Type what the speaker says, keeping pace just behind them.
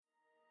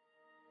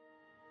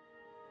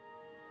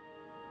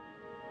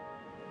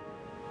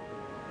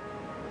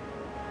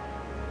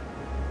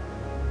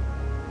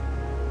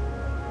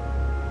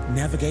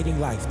navigating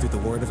life through the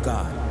Word of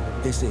God.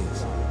 This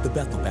is the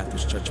Bethel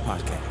Baptist Church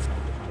Podcast.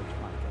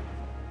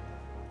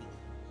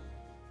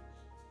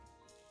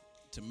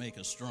 To make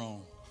us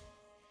strong.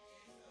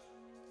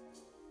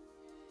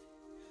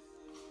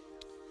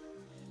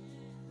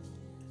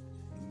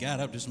 Got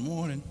up this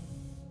morning,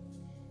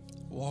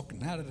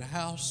 walking out of the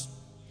house,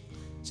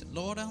 said,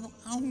 Lord, I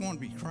don't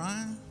want to be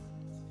crying.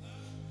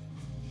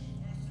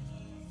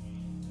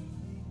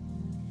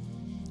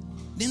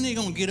 Then they're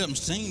going to get up and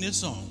sing this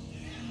song.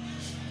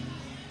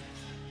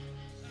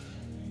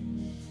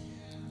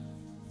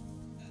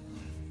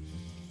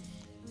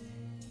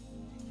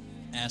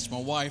 Asked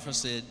my wife, I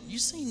said, you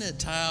seen that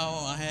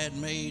towel I had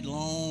made a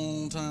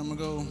long time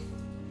ago?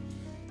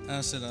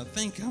 I said, I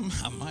think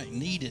I might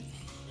need it.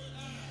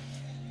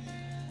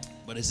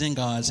 But it's in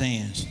God's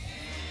hands.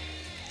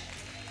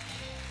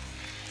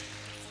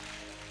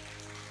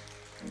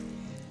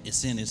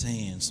 It's in His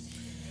hands.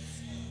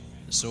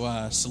 So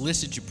I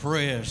solicit your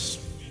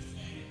prayers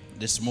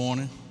this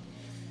morning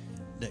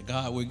that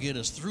God will get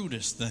us through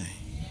this thing.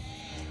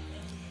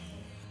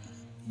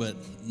 But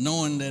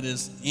knowing that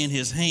it's in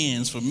His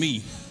hands for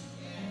me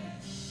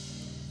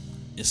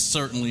is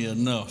certainly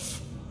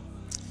enough.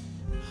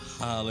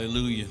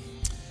 Hallelujah.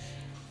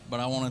 But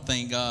I want to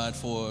thank God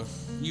for,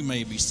 you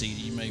may be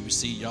seated.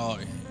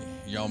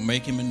 Y'all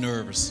making me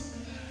nervous.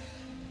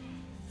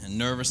 And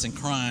nervous and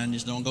crying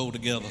just don't go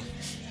together.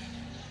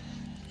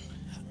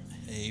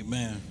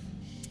 Amen.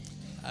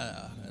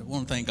 I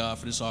want to thank God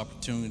for this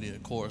opportunity.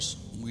 Of course,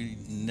 we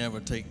never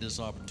take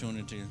this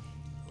opportunity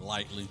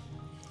lightly.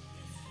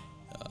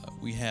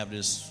 We have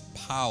this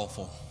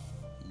powerful,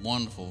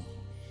 wonderful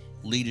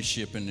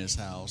leadership in this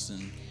house,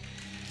 and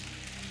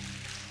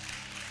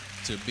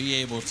to be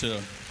able to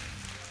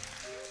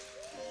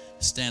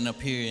stand up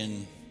here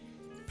in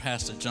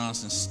Pastor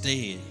Johnson's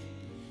stead,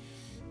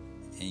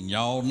 and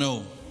y'all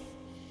know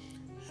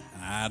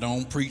I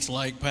don't preach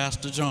like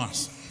Pastor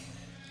Johnson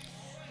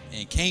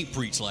and can't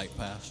preach like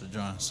Pastor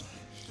Johnson,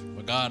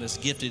 but God has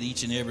gifted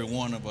each and every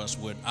one of us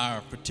with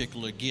our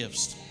particular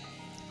gifts.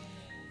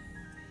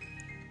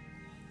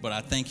 But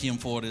I thank Him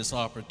for this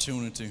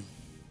opportunity.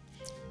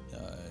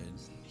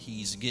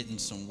 He's getting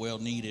some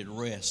well-needed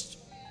rest,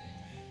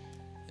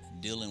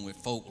 dealing with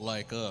folk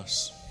like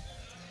us.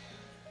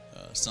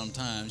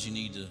 Sometimes you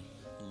need to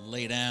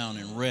lay down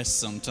and rest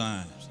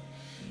sometimes.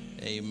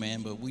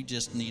 Amen. But we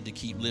just need to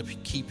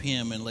keep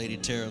him and Lady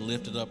Tara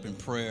lifted up in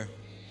prayer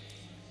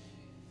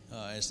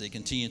as they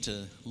continue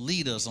to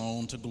lead us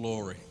on to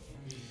glory.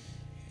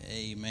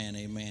 Amen.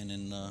 Amen.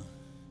 And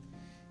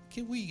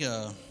can we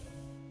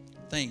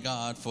thank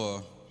God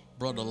for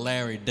Brother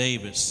Larry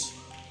Davis,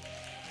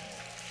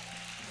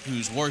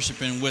 who's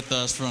worshiping with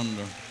us from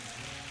the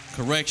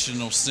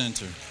Correctional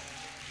Center.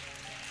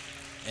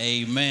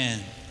 Amen.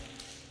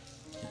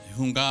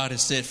 Whom God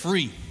has set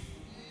free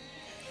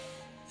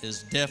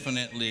is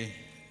definitely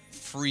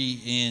free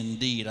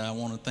indeed. I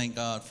want to thank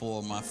God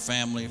for my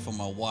family, for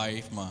my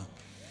wife, my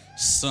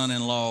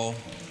son-in-law,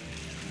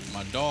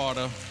 my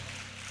daughter,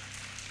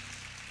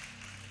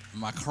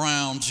 my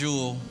crown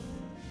jewel.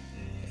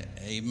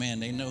 Amen.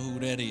 They know who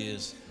that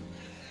is.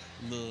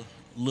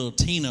 Little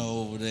Tina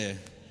over there.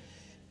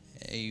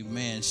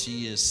 Amen.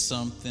 She is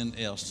something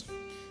else.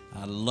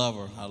 I love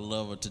her. I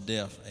love her to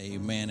death.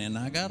 Amen. And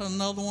I got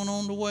another one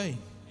on the way.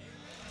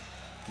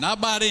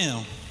 Not by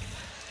them.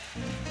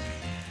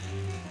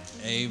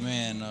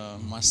 Amen.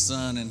 My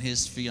son and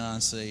his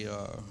fiance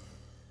are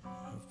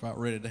about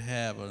ready to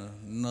have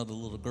another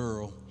little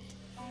girl.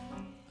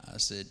 I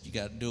said, you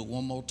got to do it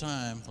one more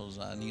time because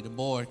I need a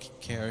boy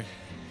to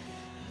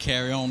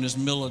carry on this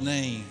Miller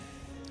name.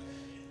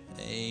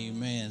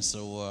 Amen.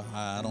 So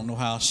I don't know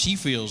how she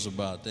feels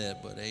about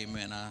that, but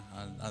amen.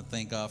 I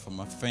thank God for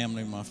my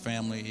family. My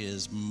family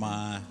is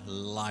my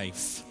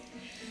life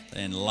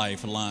and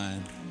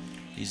lifeline.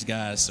 These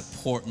guys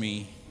support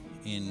me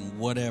in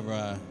whatever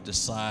I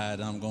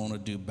decide I'm going to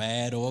do,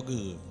 bad or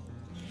good.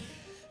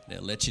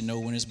 They'll let you know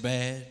when it's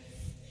bad,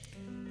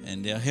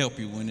 and they'll help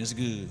you when it's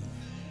good.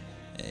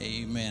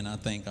 Amen. I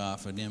thank God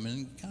for them.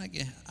 And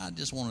I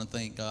just want to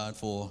thank God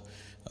for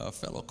a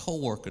fellow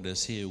co-worker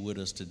that's here with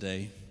us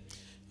today.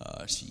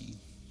 She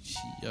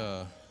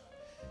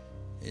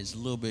is a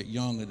little bit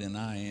younger than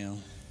I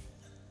am.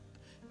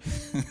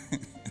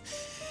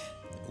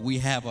 We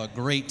have a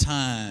great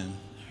time,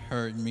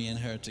 me and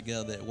her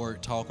together at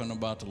work, talking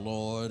about the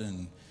Lord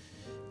and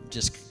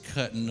just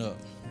cutting up.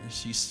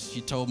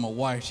 She told my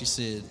wife, she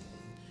said,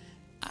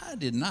 I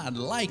did not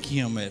like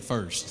him at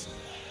first.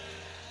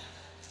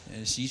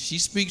 And she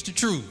speaks the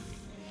truth.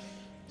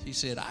 She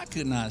said, I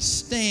could not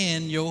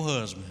stand your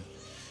husband.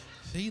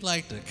 He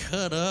liked to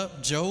cut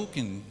up, joke,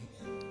 and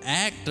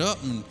act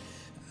up. And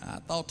I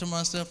thought to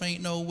myself,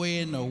 ain't no way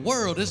in the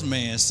world this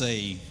man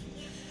saved.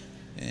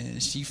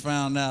 And she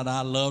found out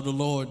I love the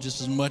Lord just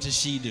as much as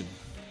she do.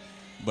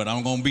 But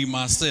I'm going to be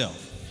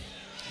myself.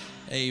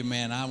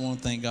 Amen. I want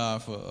to thank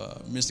God for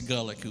Mr.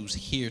 Gullick, who's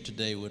here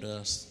today with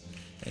us.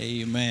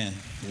 Amen.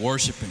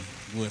 Worshiping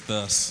with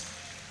us.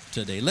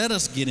 today. Let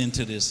us get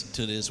into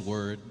this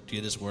word.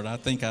 I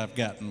think I've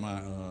gotten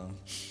my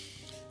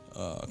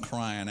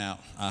crying out.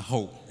 I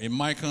hope it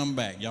might come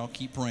back. Y'all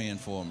keep praying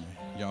for me.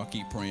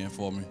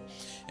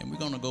 And we're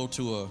going to go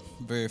to a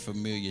very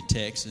familiar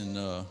text.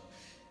 And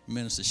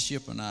Minister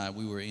Ship and I,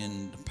 we were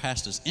in the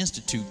Pastor's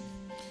Institute,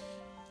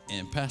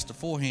 and Pastor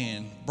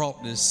Forehand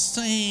brought this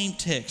same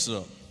text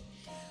up.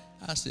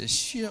 I said,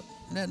 Ship,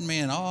 that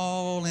man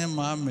all in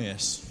my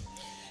mess.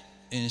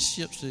 And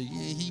Ship said,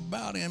 yeah, he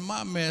about in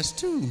my mess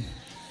too.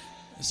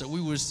 And so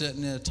we were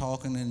sitting there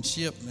talking, and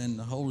Ship and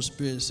the Holy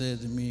Spirit said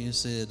to me, it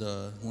said,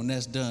 when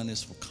that's done,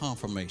 it's for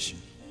confirmation,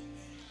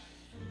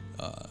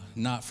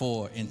 not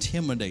for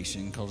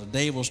intimidation, because the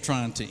devil's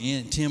trying to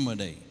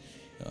intimidate.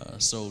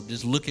 So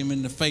just look him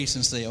in the face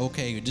and say,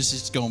 okay, this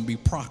is going to be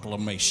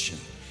proclamation.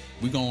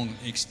 We're going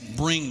to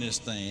bring this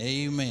thing.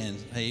 Amen.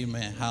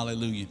 Amen.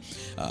 Hallelujah.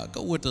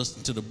 Go with us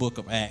to the book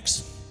of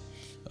Acts,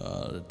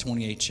 the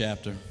 28th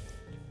chapter.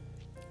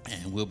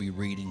 And we'll be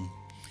reading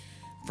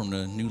from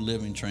the New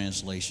Living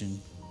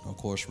Translation. Of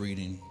course, we're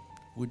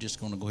just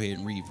going to go ahead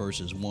and read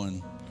verses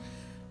 1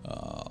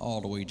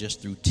 all the way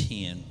just through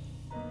 10.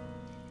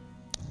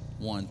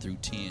 1 through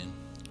 10.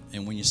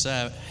 And when you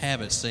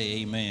have it,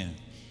 say amen.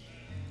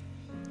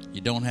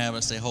 You don't have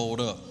it, say hold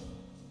up.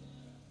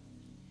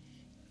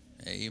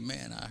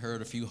 Amen. I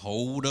heard a few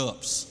hold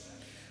ups.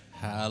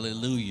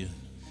 Hallelujah.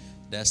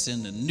 That's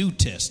in the New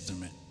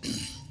Testament.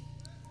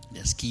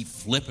 Just keep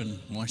flipping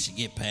once you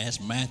get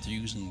past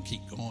Matthew's and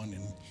keep going,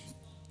 and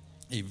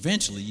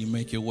eventually you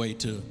make your way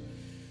to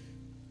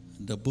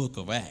the book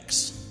of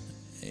Acts.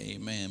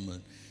 Amen. But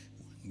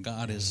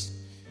God has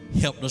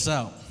helped us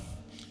out.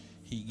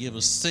 He gives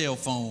us cell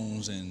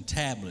phones and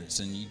tablets,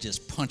 and you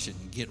just punch it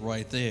and get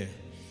right there.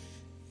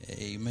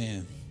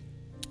 Amen.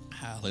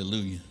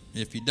 Hallelujah.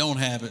 If you don't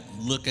have it,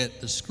 look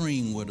at the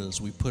screen with us.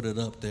 We put it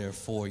up there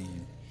for you.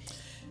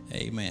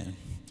 Amen.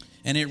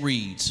 And it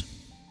reads,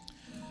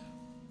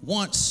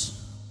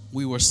 once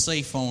we were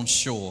safe on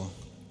shore,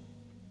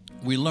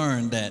 we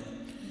learned that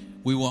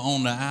we were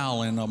on the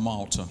island of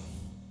Malta.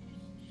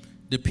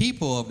 The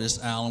people of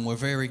this island were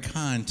very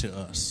kind to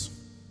us.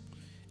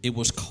 It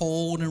was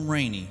cold and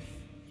rainy,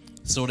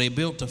 so they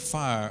built a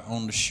fire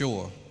on the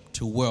shore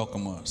to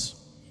welcome us.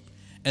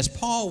 As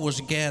Paul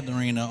was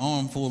gathering an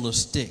armful of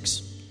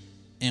sticks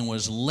and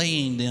was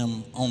laying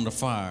them on the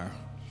fire,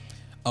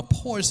 a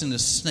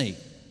poisonous snake,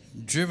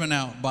 driven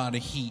out by the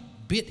heat,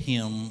 bit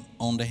him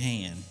on the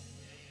hand.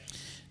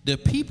 The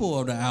people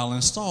of the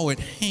island saw it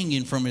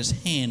hanging from his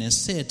hand and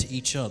said to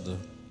each other,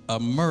 a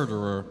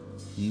murderer,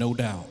 no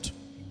doubt.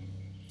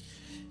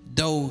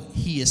 Though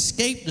he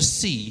escaped the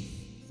sea,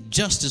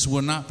 justice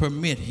will not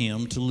permit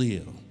him to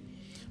live.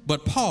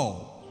 But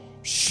Paul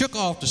shook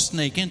off the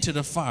snake into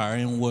the fire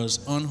and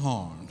was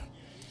unharmed.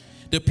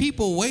 The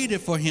people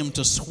waited for him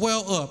to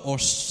swell up or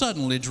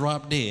suddenly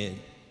drop dead.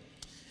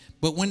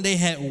 But when they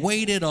had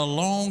waited a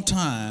long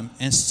time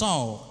and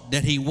saw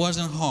that he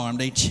wasn't harmed,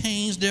 they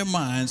changed their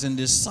minds and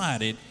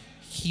decided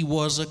he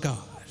was a god.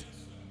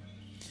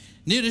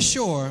 Near the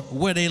shore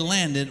where they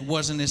landed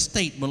was an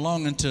estate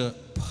belonging to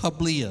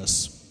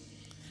Publius,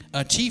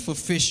 a chief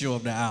official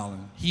of the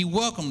island. He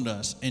welcomed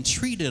us and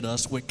treated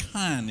us with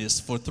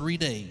kindness for 3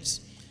 days.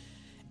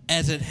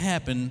 As it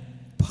happened,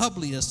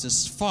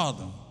 Publius'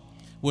 father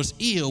was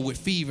ill with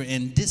fever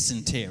and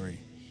dysentery.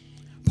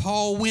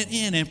 Paul went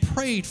in and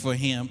prayed for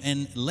him,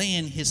 and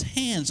laying his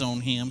hands on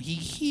him, he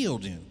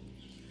healed him.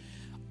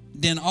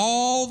 Then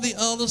all the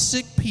other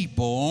sick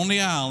people on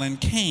the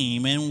island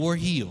came and were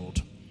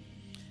healed.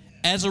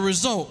 As a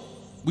result,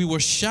 we were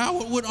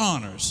showered with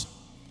honors.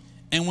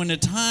 And when the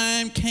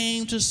time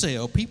came to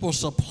sail, people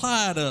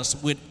supplied us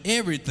with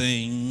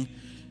everything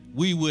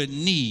we would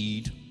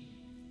need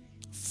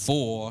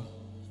for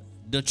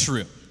the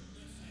trip.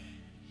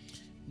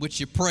 With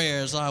your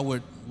prayers, I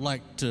would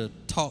like to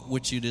talk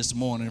with you this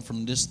morning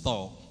from this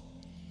thought: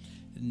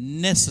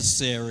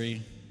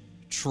 necessary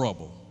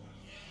trouble.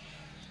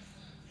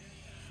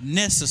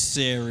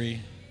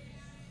 Necessary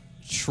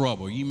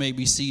trouble. You may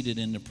be seated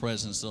in the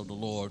presence of the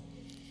Lord.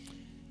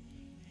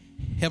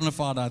 Heavenly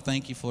Father, I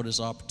thank you for this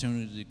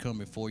opportunity to come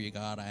before you,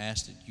 God. I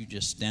ask that you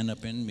just stand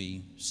up in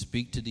me,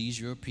 speak to these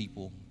your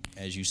people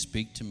as you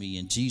speak to me.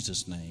 In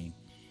Jesus' name,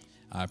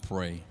 I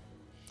pray.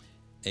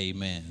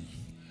 Amen.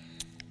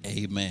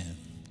 Amen.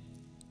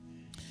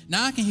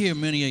 Now, I can hear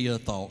many of your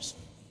thoughts.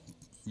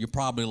 You're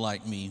probably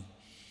like me.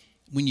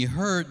 When you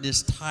heard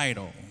this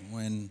title,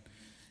 when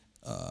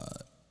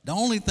the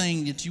only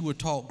thing that you were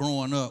taught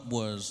growing up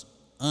was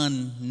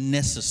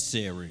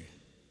unnecessary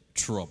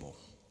trouble.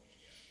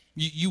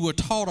 You were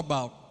taught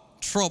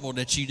about trouble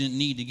that you didn't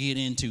need to get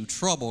into,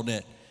 trouble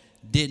that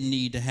didn't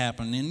need to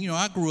happen. And,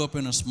 I grew up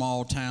in a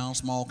small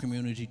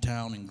community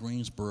town in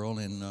Greensboro,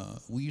 and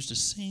we used to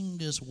sing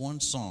this one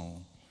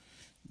song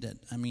that,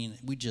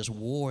 we just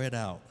wore it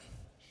out.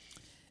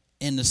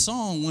 And the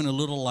song went a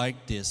little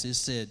like this. It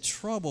said,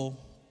 trouble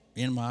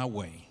in my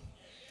way,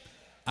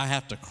 I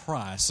have to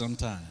cry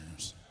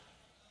sometimes.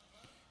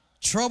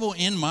 Trouble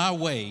in my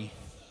way,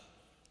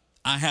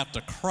 I have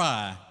to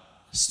cry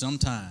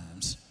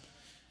sometimes.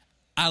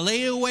 I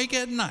lay awake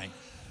at night.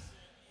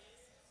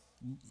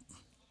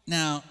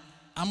 Now,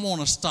 I'm going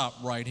to stop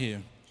right here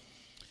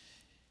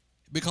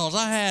because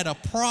I had a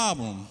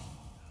problem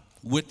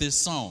with this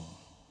song.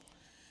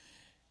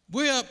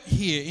 We're up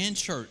here in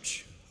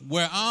church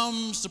where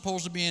I'm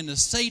supposed to be in the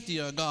safety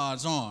of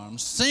God's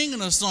arms,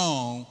 singing a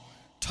song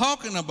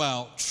talking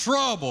about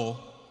trouble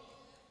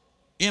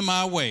in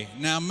my way.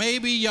 Now,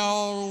 maybe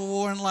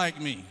y'all weren't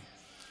like me.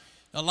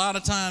 A lot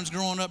of times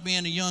growing up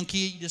being a young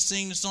kid, you just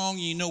sing the song,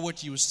 you know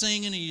what you were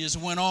singing, and you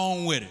just went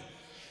on with it.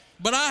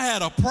 But I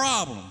had a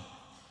problem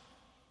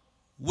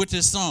with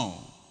this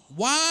song.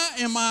 Why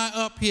am I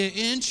up here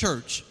in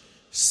church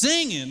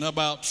singing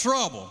about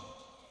trouble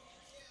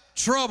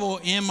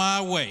in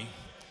my way?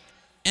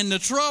 And the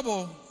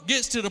trouble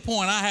gets to the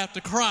point I have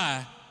to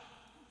cry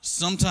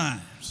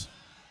sometimes.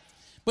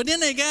 But then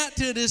they got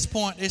to this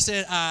point, they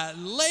said, I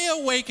lay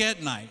awake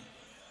at night,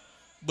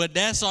 but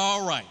that's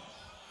all right.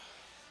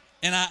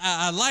 And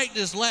I like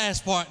this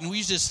last part, and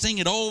we just sing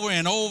it over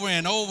and over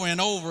and over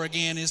and over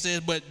again. It says,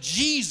 but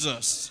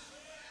Jesus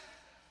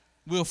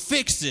will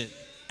fix it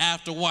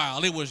after a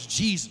while. It was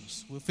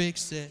Jesus will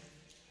fix it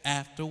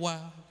after a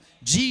while.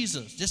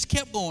 Jesus just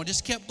kept going.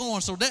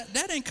 So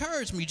that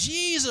encouraged me.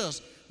 Jesus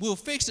will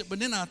fix it. But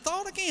then I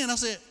thought again. I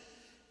said,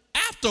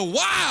 after a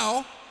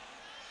while,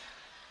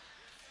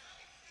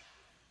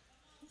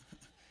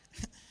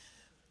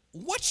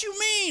 what you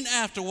mean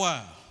after a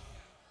while?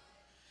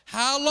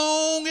 How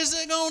long is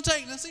it going to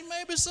take? Now, see,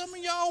 maybe some of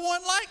y'all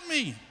weren't like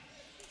me.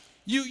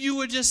 You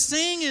were just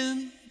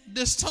singing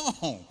this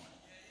song.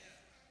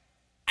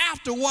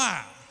 After a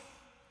while,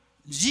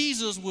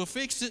 Jesus will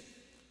fix it.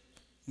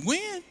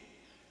 When?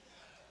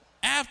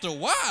 After a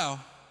while.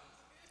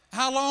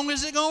 How long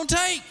is it going to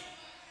take?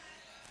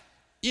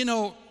 You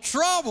know,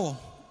 trouble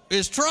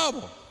is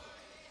trouble.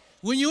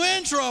 When you're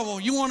in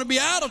trouble, you want to be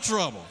out of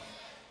trouble.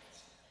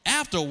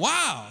 After a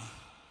while.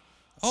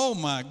 Oh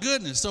my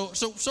goodness. So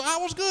I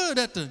was good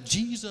at the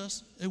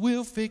Jesus, it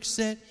will fix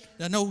it.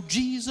 I know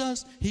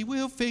Jesus, he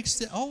will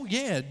fix it. Oh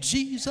yeah,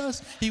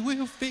 Jesus, he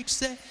will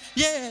fix it.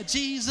 Yeah,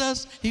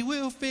 Jesus, he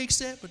will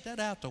fix it. But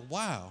that after a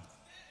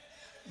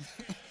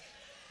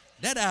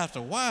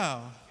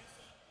while,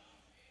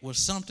 was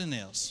something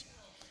else.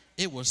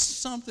 It was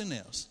something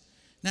else.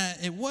 Now,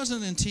 it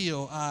wasn't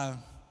until I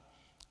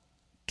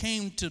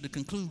came to the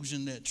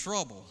conclusion that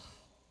trouble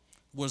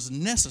was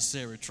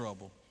necessary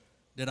trouble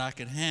that I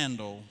could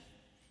handle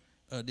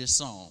this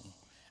song.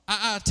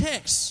 Our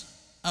text,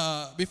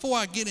 before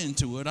I get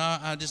into it,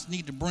 I just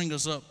need to bring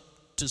us up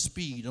to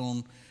speed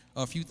on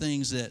a few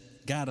things that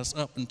got us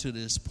up into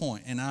this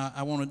point. And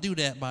I want to do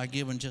that by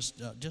giving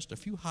just a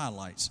few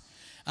highlights.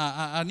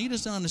 I need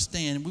us to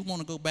understand, we want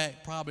to go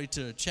back probably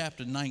to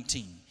chapter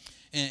 19.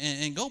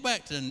 And go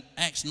back to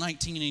Acts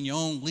 19 in your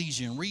own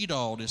leisure and read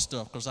all this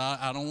stuff, because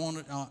I don't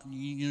want to,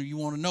 you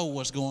want to know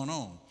what's going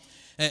on.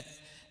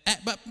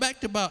 But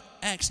back to about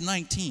Acts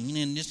 19,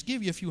 and just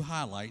give you a few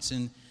highlights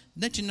and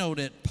let you know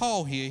that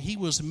Paul here, he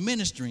was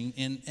ministering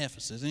in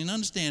Ephesus. And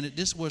understand that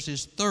this was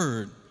his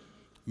third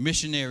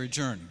missionary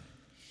journey.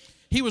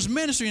 He was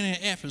ministering in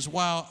Ephesus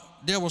while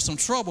there was some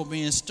trouble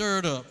being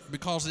stirred up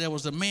because there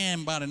was a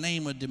man by the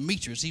name of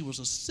Demetrius. He was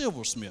a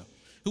silversmith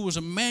who was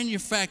a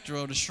manufacturer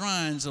of the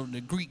shrines of the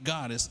Greek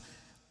goddess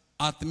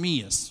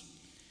Artemis.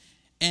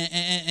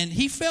 And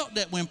he felt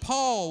that when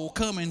Paul would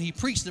come and he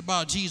preached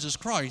about Jesus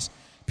Christ,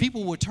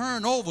 people would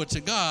turn over to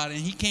God and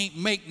he can't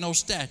make no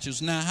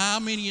statues. Now, how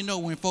many of you know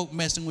when folk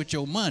messing with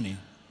your money,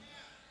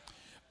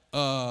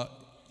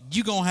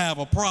 you're going to have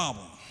a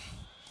problem?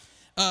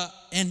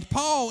 And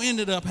Paul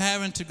ended up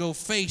having to go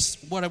face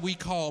what we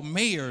call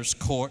mayor's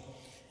court.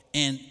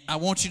 And I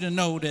want you to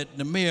know that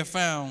the mayor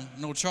found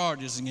no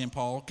charges against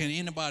Paul. Can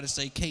anybody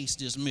say case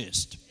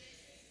dismissed?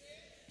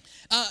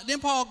 Then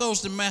Paul goes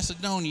to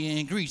Macedonia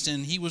and Greece,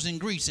 and he was in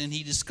Greece, and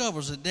he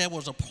discovers that there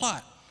was a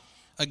plot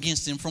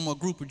against him from a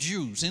group of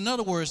Jews. In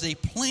other words, they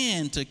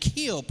planned to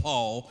kill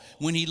Paul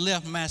when he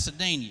left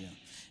Macedonia.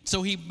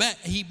 So when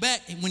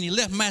he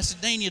left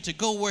Macedonia to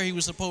go where he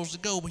was supposed to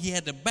go, but he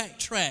had to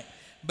backtrack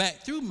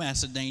back through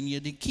Macedonia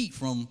to keep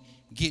from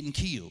getting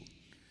killed.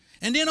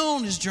 And then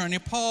on his journey,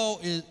 Paul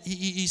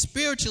he's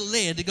spiritually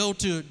led to go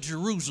to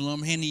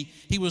Jerusalem, and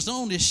he was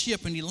on this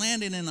ship, and he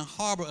landed in the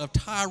harbor of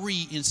Tyre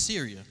in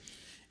Syria.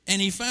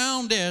 And he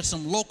found there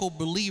some local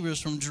believers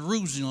from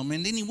Jerusalem.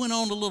 And then he went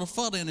on a little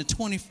further in the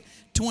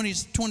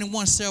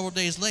 21 several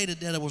days later,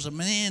 that there was a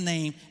man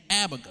named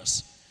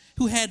Abagus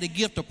who had the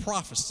gift of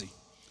prophecy.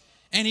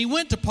 And he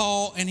went to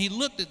Paul and he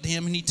looked at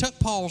him and he took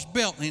Paul's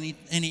belt and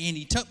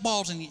he took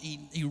Paul's and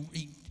he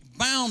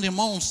bound him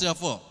on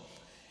himself up.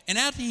 And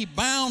after he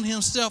bound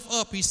himself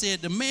up, he said,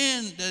 the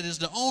man that is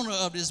the owner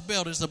of this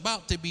belt is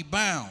about to be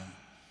bound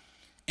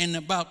and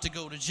about to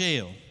go to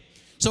jail.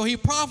 So he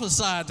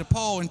prophesied to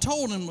Paul and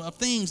told him of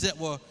things that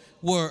were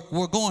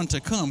going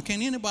to come.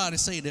 Can anybody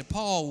say that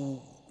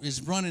Paul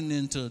is running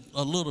into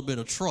a little bit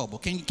of trouble?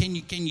 Can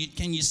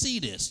you see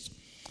this?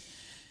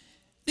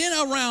 Then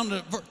around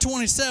the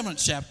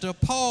 27th chapter,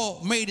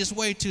 Paul made his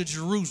way to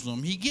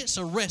Jerusalem. He gets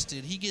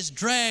arrested. He gets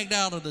dragged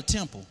out of the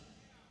temple.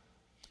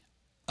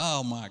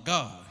 Oh my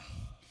God.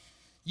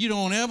 You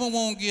don't ever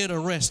want to get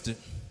arrested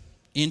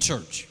in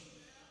church.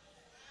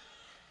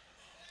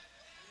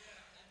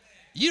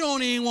 You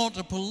don't even want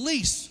the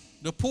police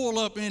to pull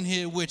up in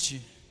here with you,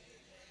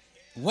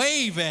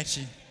 wave at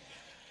you,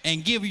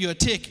 and give you a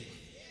ticket.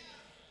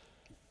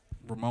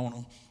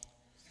 Ramona.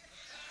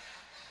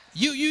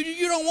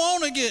 You don't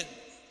want to get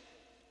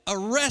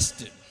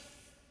arrested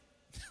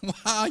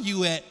while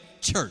you at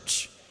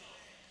church.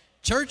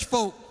 Church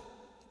folk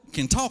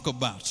can talk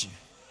about you.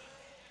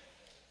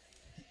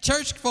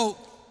 Church folk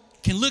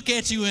can look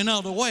at you in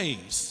other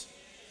ways.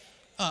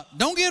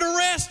 Don't get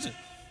arrested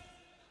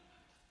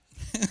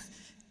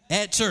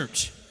at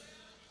church.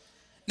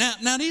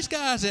 Now these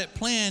guys had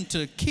planned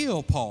to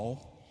kill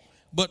Paul,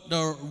 but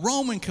the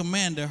Roman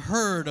commander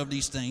heard of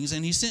these things,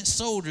 and he sent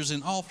soldiers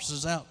and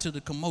officers out to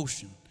the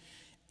commotion.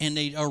 And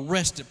they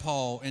arrested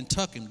Paul and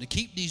took him to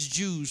keep these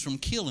Jews from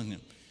killing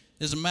him.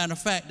 As a matter of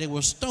fact, they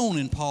were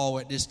stoning Paul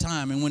at this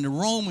time. And when the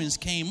Romans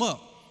came up,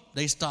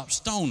 they stopped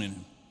stoning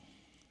him.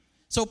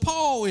 So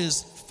Paul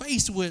is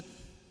faced with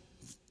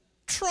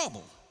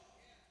trouble,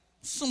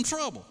 some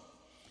trouble.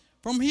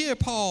 From here,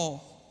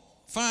 Paul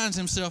finds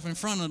himself in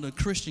front of the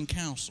Christian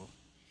council.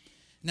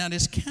 Now,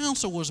 this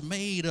council was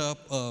made up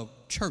of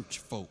church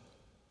folk,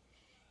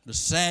 the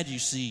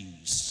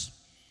Sadducees,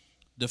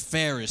 the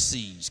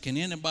Pharisees. Can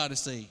anybody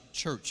say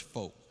church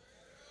folk?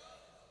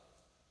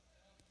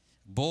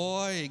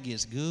 Boy, it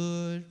gets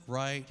good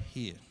right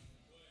here.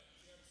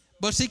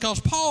 But see, because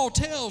Paul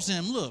tells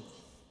them, look,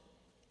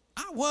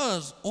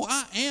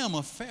 I am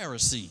a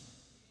Pharisee.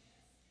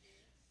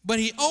 But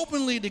he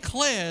openly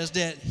declares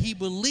that he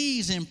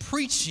believes in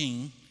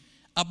preaching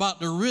about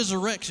the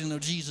resurrection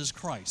of Jesus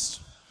Christ.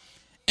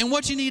 And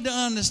what you need to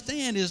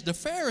understand is the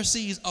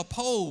Pharisees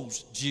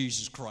opposed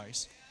Jesus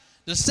Christ.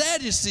 The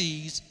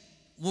Sadducees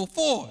were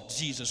for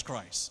Jesus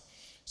Christ.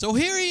 So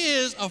here he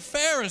is, a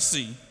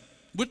Pharisee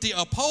with the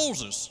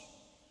opposers,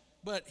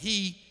 but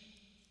he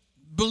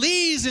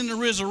believes in the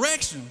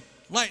resurrection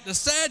like the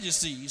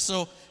Sadducees.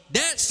 So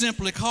that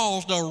simply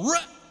caused a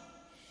rut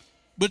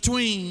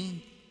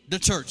between the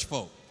church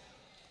folk.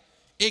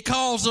 It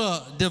caused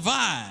a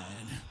divide.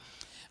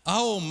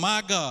 Oh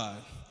my God.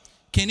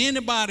 Can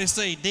anybody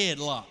say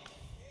deadlock?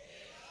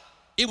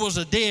 It was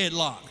a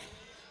deadlock.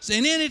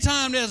 And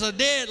anytime there's a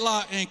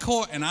deadlock in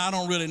court, and I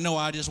don't really know,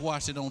 I just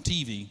watched it on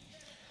TV,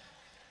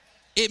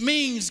 it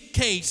means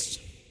case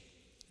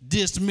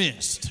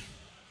dismissed.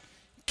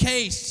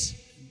 Case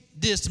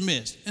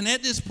dismissed. And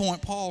at this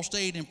point, Paul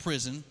stayed in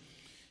prison.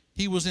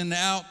 He was in the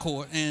out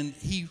court, and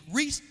he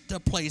reached a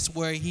place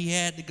where he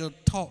had to go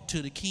talk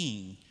to the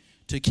king,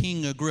 to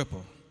King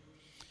Agrippa.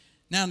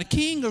 Now, the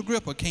King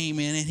Agrippa came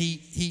in, and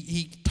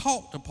he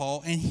talked to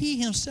Paul, and he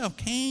himself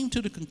came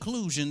to the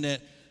conclusion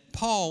that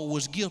Paul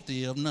was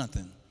guilty of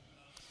nothing.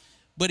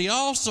 But he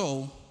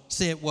also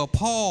said, well,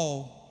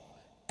 Paul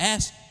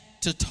asked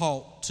to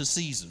talk to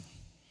Caesar.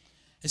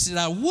 He said,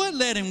 I would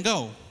let him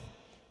go,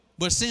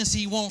 but since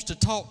he wants to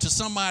talk to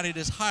somebody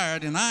that's higher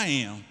than I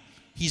am,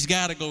 he's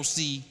got to go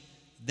see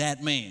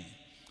that man.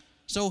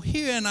 So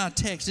here in our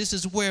text, this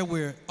is where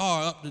we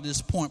are up to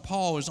this point.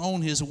 Paul is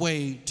on his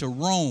way to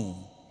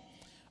Rome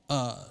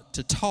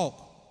to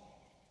talk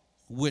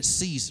with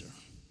Caesar.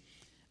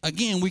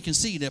 Again, we can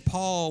see that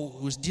Paul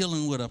was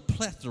dealing with a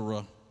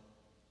plethora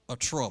of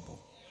trouble.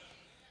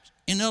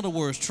 In other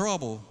words,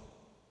 trouble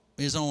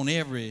is on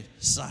every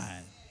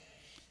side.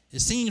 It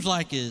seems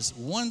like it's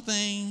one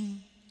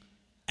thing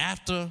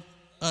after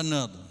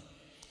another.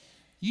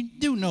 You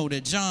do know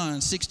that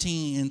John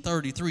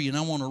 16:33, and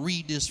I want to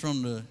read this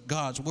from the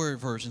God's Word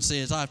version,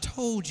 says, I've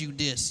told you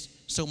this,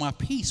 so my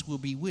peace will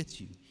be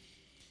with you.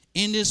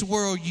 In this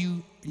world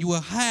you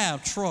will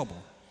have trouble.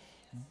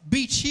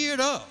 Be cheered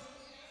up.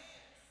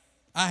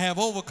 I have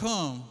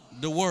overcome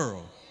the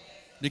world.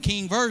 The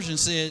King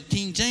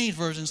James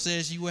Version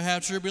says you will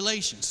have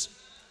tribulations.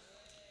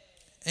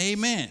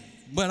 Amen.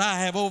 But I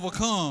have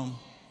overcome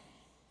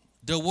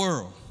the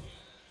world.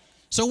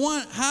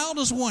 So how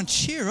does one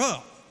cheer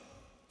up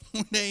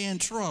when they're in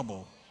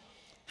trouble?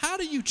 How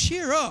do you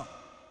cheer up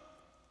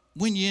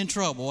when you're in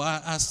trouble?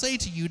 I say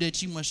to you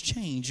that you must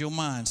change your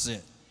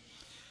mindset.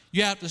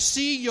 You have to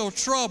see your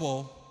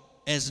trouble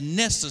as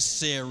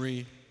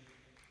necessary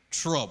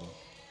trouble.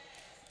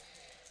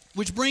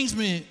 Which brings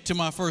me to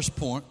my first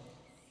point.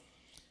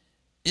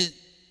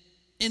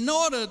 In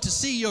order to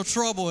see your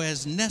trouble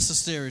as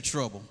necessary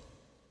trouble,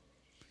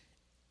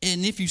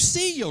 and if you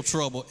see your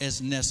trouble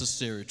as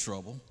necessary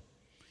trouble,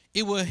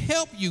 it will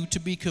help you to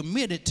be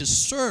committed to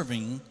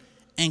serving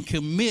and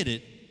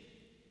committed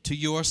to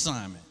your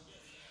assignment.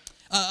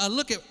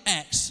 Look at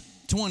Acts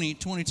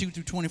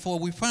 20:22-24.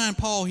 We find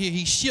Paul here,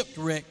 he's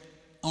shipwrecked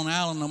on the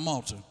island of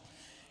Malta.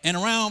 And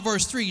around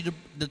verse 3,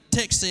 the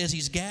text says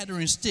he's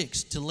gathering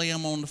sticks to lay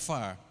them on the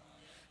fire.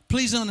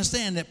 Please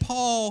understand that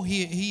Paul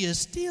here, he is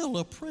still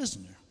a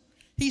prisoner.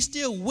 He's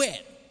still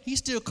wet. He's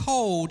still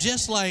cold,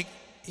 just like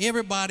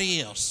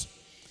everybody else.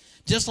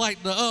 Just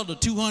like the other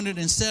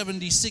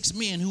 276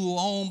 men who were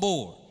on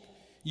board.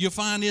 You'll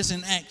find this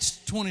in Acts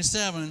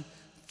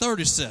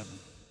 27:37.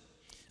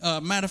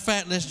 Matter of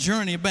fact, let's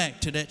journey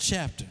back to that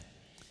chapter.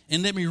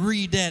 And let me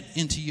read that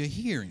into your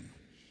hearing.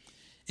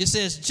 It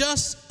says,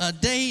 just a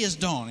day is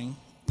dawning,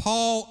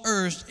 Paul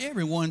urged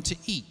everyone to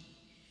eat.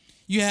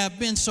 You have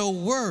been so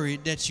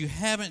worried that you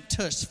haven't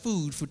touched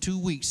food for 2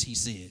 weeks, he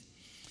said.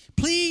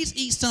 Please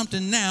eat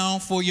something now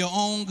for your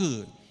own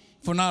good,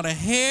 for not a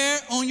hair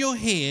on your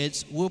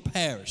heads will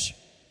perish.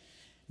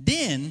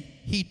 Then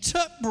he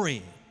took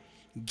bread,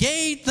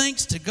 gave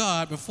thanks to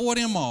God before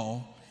them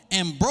all,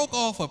 and broke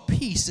off a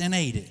piece and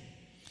ate it.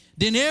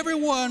 Then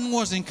everyone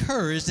was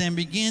encouraged and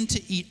began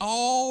to eat,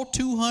 all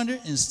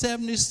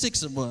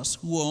 276 of us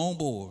who were on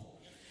board.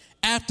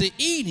 After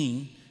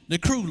eating, the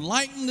crew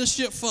lightened the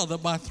ship further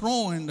by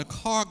throwing the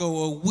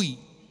cargo of wheat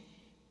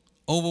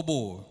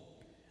overboard.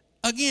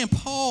 Again,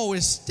 Paul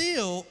is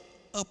still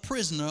a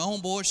prisoner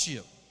on board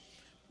ship.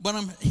 But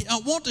I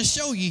want to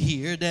show you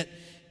here that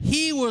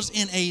he was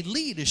in a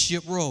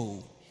leadership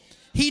role.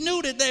 He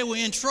knew that they were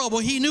in trouble.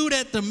 He knew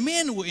that the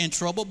men were in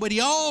trouble, but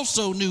he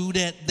also knew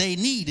that they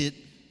needed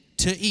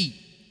to eat.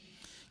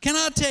 Can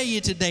I tell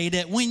you today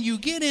that when you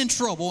get in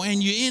trouble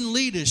and you're in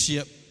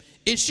leadership,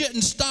 it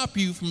shouldn't stop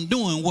you from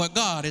doing what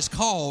God has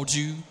called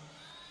you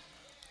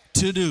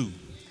to do.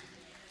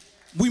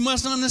 We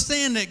must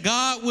understand that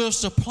God will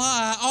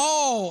supply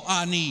all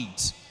our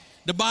needs.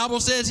 The Bible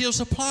says he'll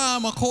supply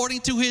them according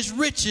to his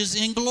riches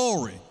in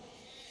glory.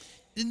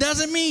 It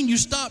doesn't mean you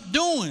stop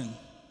doing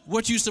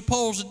what you're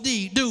supposed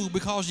to do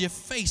because you're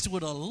faced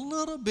with a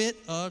little bit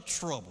of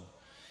trouble.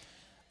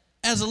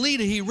 As a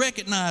leader, he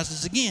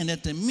recognizes again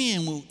that the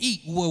men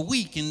were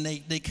weak and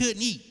they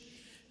couldn't eat.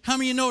 How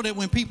many of you know that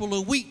when people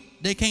are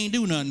weak, they can't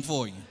do nothing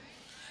for you?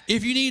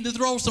 If you need to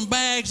throw some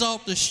bags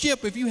off the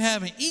ship, if you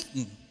haven't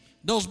eaten,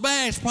 those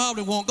bags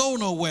probably won't go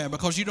nowhere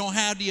because you don't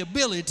have the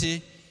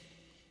ability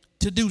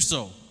to do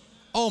so.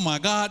 Oh my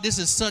God, this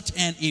is such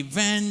an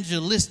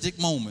evangelistic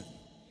moment.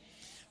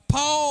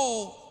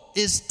 Paul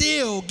is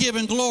still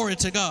giving glory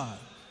to God.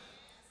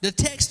 The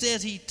text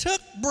says he took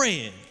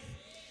bread.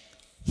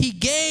 He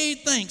gave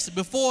thanks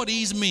before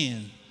these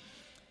men.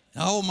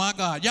 Oh my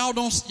God, y'all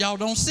don't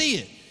see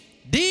it.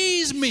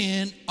 These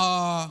men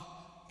are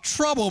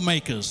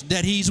troublemakers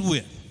that he's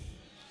with.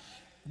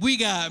 We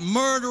got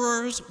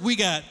murderers, we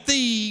got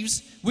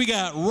thieves, we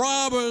got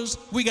robbers,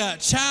 we got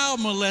child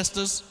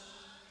molesters.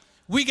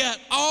 We got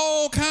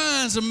all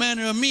kinds of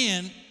manner of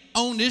men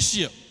on this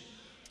ship.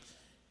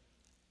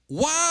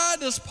 Why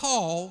does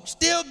Paul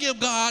still give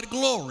God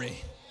glory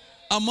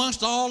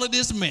amongst all of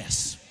this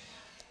mess?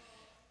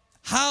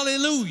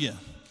 Hallelujah.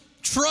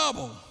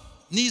 Trouble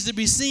needs to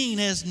be seen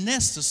as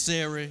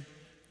necessary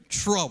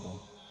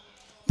trouble.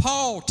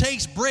 Paul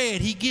takes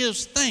bread, he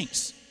gives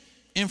thanks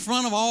in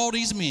front of all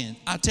these men.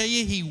 I tell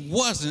you, he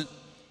wasn't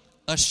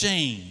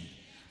ashamed.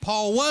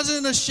 Paul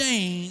wasn't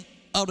ashamed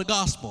of the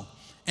gospel.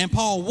 And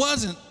Paul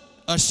wasn't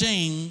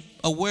ashamed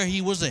of where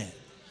he was at.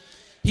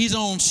 He's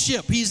on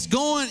ship. He's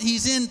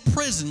in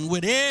prison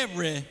with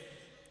every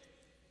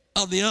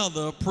of the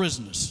other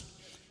prisoners.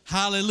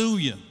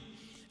 Hallelujah.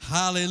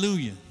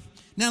 Hallelujah.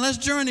 Now let's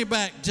journey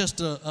back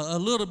just a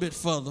little bit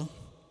further.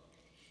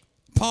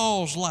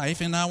 Paul's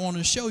life, and I want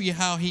to show you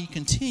how he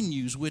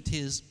continues with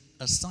his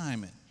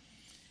assignment.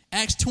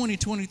 Acts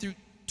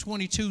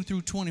 20:22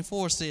 through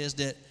 24 says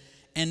that,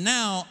 and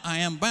now I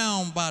am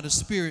bound by the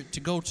Spirit to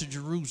go to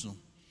Jerusalem.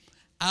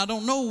 I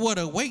don't know what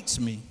awaits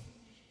me,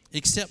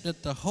 except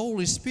that the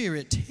Holy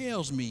Spirit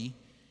tells me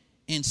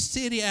in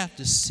city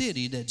after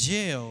city that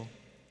jail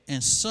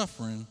and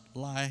suffering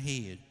lie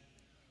ahead.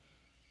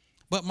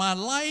 But my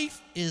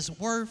life is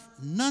worth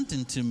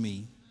nothing to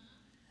me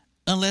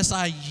unless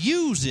I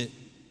use it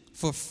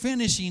for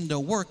finishing the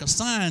work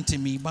assigned to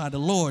me by the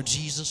Lord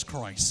Jesus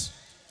Christ.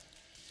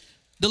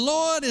 The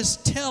Lord is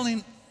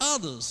telling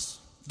others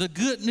the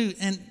good news,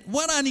 and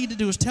what I need to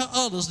do is tell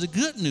others the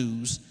good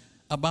news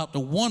about the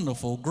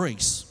wonderful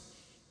grace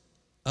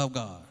of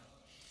God.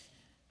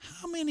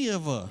 How many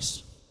of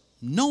us,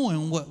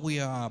 knowing what we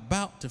are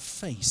about to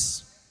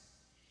face,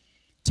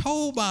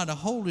 told by the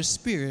Holy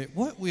Spirit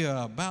what we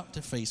are about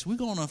to face, we're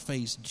going to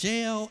face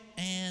jail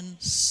and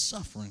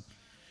suffering,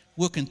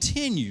 will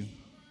continue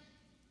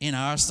in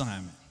our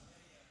assignment?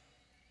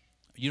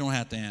 You don't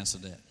have to answer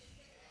that.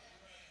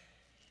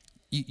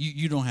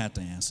 You don't have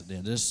to answer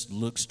that. Just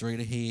look straight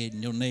ahead,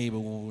 and your neighbor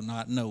will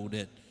not know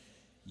that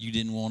you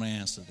didn't want to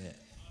answer that.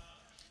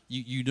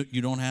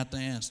 You don't have to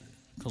answer it,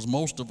 because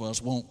most of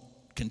us won't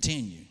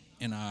continue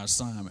in our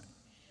assignment.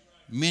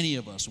 Many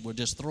of us will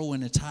just throw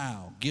in the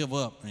towel, give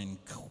up, and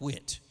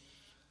quit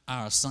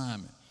our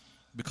assignment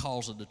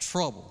because of the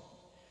trouble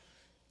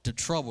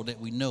that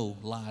we know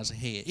lies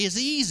ahead. It's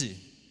easy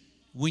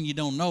when you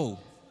don't know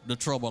the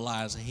trouble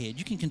lies ahead.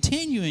 You can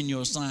continue in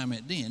your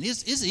assignment then.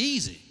 It's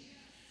easy.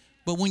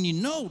 But when you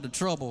know the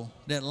trouble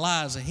that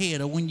lies ahead,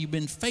 or when you've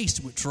been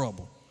faced with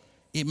trouble,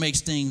 it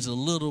makes things a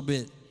little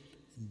bit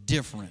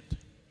different.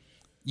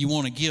 You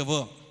want to give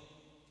up.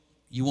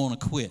 You want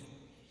to quit.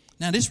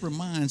 Now, this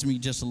reminds me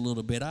just a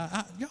little bit.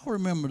 Y'all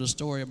remember the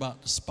story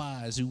about the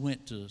spies who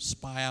went to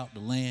spy out the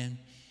land,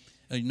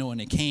 and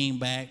they came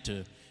back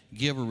to,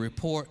 give a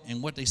report,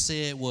 and what they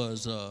said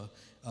was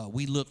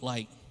we look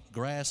like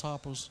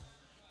grasshoppers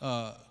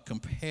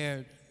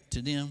compared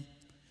to them.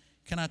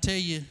 Can I tell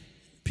you,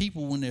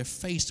 people, when they're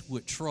faced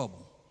with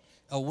trouble,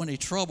 or when their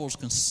troubles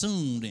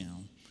consume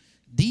them,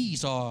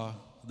 these are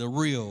the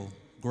real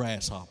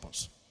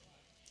grasshoppers.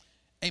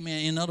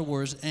 Amen. In other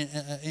words,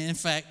 in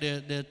fact,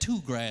 there are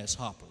two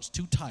grasshoppers,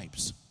 two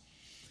types.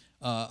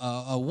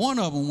 One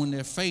of them, when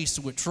they're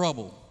faced with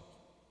trouble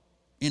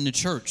in the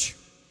church,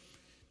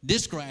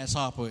 this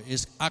grasshopper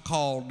is, I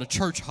call the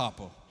church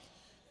hopper.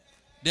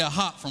 They'll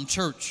hop from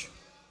church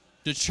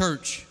to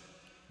church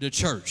to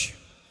church.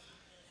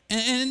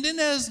 And then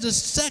there's the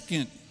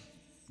second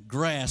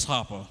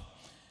grasshopper.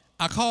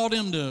 I call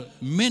them the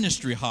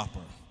ministry hopper.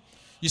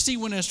 You see,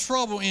 when there's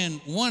trouble in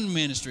one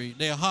ministry,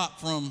 they'll hop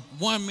from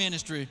one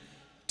ministry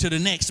to the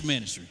next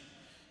ministry.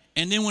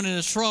 And then when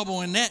there's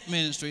trouble in that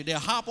ministry, they'll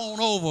hop on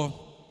over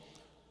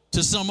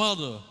to some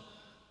other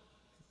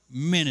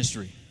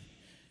ministry.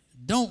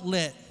 Don't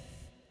let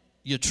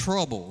your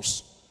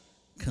troubles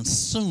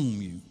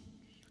consume you.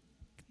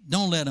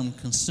 Don't let them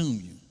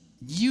consume you.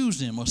 Use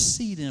them or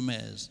see them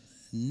as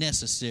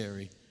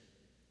necessary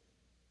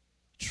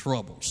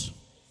troubles,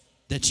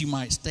 that you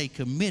might stay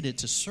committed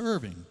to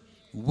serving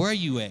where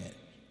you at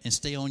and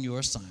stay on your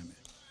assignment.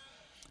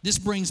 This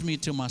brings me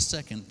to my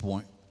second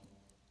point,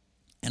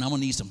 and I'm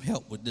going to need some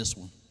help with this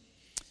one.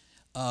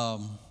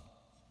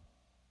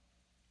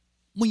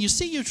 When you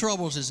see your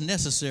troubles as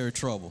necessary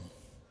trouble,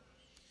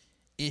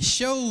 it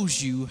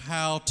shows you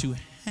how to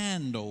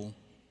handle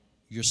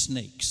your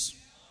snakes.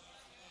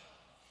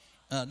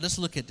 Let's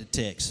look at the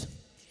text.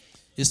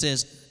 It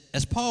says,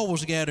 as Paul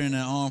was gathering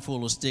an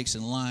armful of sticks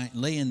and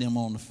laying them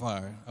on the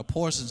fire, a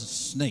poisonous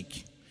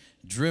snake,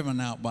 driven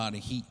out by the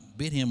heat,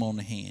 bit him on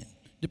the hand.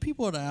 The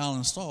people of the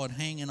island saw it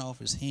hanging off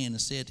his hand and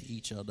said to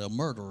each other, a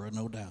murderer,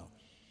 no doubt.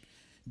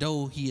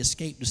 Though he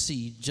escaped the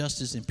sea,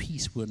 justice and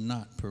peace would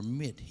not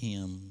permit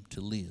him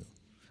to live.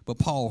 But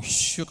Paul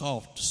shook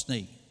off the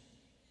snake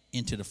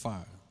into the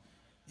fire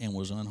and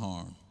was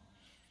unharmed.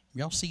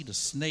 Y'all see the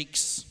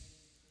snakes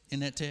in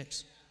that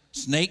text?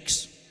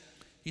 Snakes.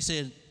 He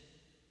said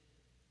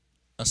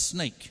a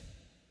snake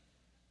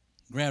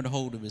grabbed a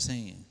hold of his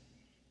hand.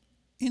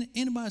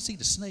 Anybody see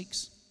the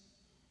snakes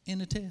in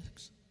the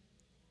text?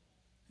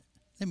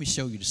 Let me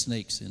show you the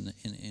snakes in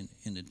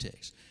the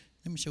text.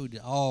 Let me show you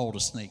all the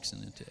snakes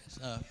in the text.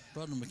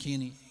 Brother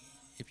McKinney,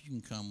 if you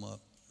can come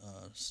up.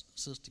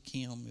 Sister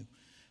Kim,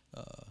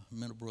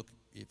 Middlebrook,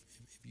 if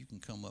you can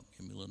come up,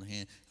 give me a little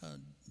hand.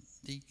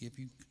 Deke, if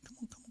you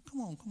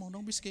come on,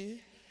 don't be scared.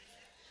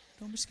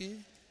 Don't be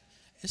scared.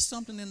 It's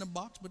something in the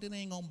box, but it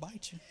ain't gonna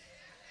bite you.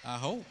 I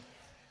hope.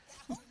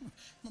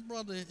 My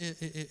brother,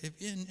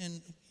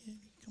 and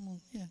come on,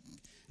 yeah.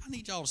 I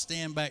need y'all to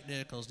stand back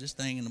there because this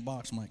thing in the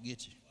box might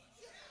get you.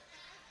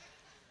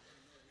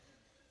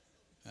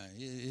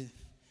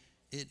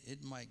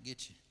 It might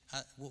get you.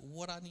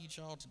 What I need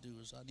y'all to do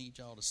is I need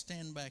y'all to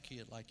stand back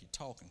here like you're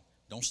talking.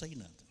 Don't say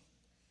nothing.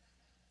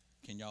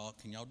 Can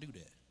y'all do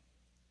that?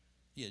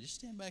 Yeah, just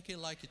stand back here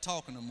like you're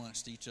talking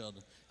amongst each other.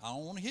 I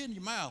don't want to hear in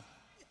your mouth.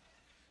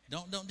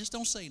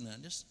 Don't say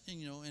nothing. Just,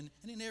 and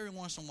then every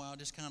once in a while,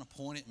 just kind of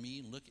point at me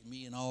and look at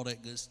me and all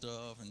that good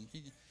stuff. And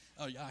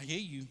I hear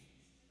you.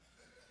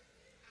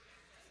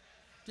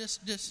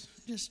 Just,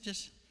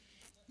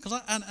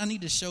 because I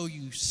need to show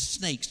you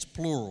snakes,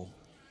 plural,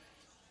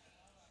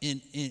 in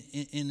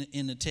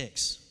the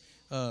text.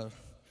 I've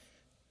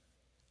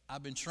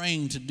been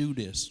trained to do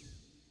this.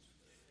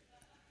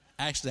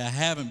 Actually, I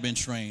haven't been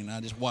trained.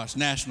 I just watched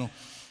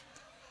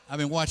I've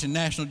been watching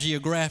National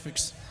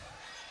Geographics.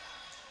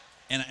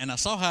 And I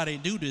saw how they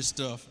do this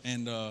stuff,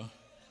 and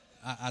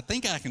I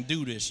think I can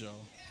do this, y'all.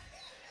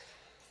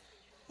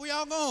 Where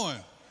y'all going?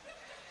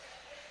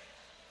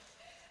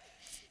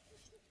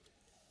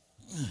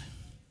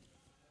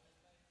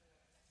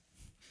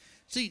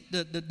 See,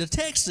 the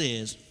text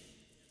says,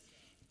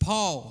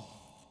 Paul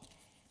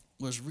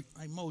was,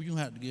 hey, Mo, you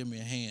have to give me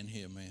a hand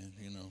here, man,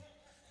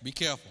 Be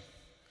careful.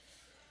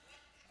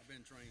 I've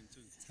been trained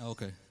too.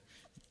 Okay.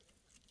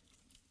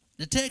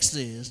 The text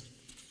says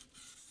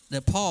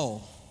that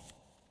Paul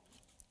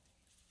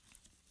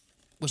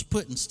was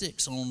putting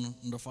sticks on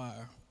the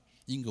fire.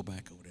 You can go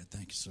back over there.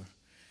 Thank you, sir.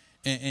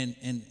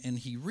 And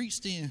he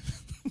reached in.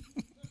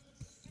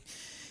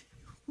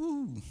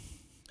 Woo.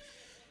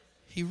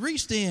 He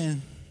reached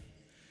in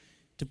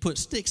to put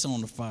sticks on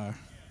the fire.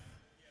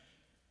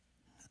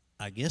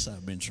 I guess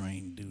I've been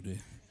trained to do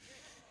that.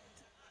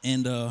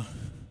 And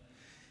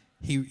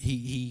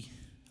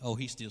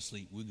he's still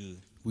asleep.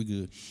 We're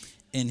good.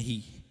 And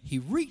he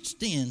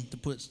reached in to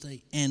put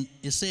steak, and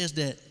it says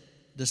that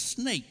the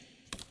snake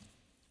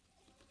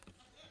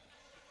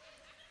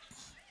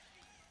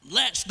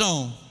latched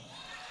on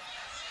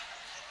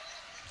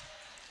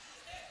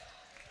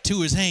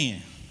to his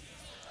hand.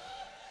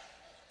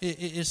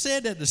 It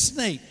said that the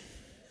snake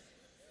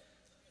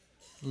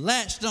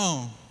latched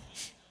on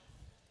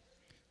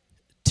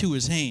to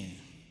his hand.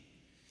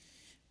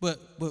 But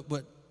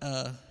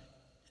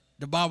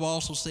the Bible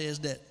also says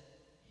that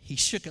he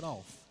shook it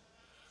off.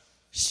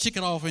 shook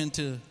it off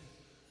into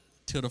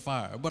the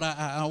fire. But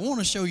I want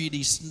to show you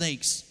these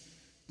snakes,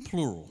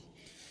 plural.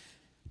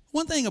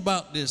 One thing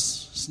about this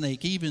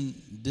snake, even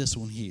this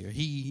one here,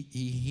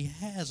 he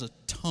has a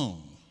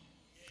tongue,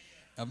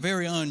 a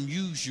very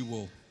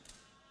unusual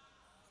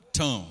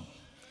tongue.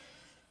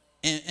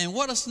 And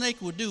what a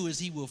snake will do is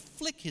he will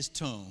flick his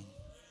tongue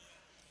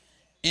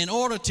in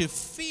order to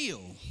feel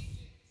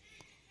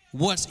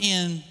what's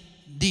in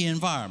the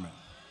environment.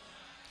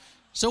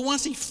 So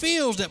once he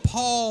feels that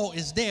Paul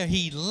is there,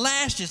 he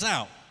lashes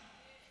out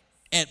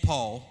at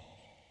Paul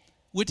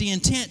with the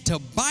intent to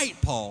bite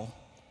Paul,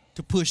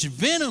 to push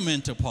venom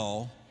into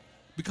Paul,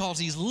 because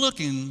he's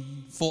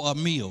looking for a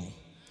meal.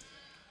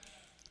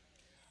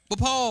 But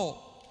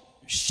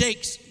Paul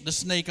shakes the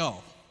snake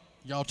off.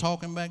 Y'all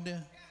talking back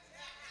there?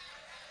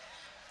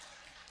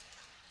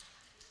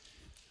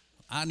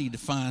 I need to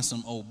find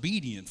some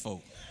obedient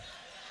folk.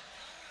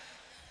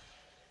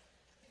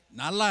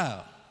 Not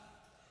loud.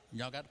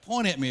 Y'all got to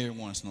point at me every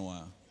once in a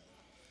while.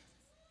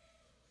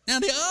 Now,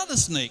 the other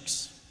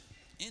snakes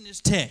in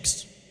this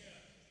text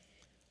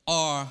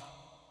are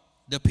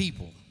the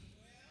people.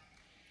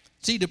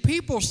 See, the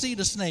people see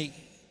the snake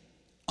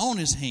on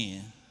his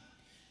hand,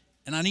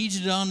 and I need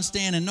you to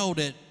understand and know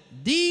that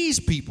these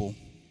people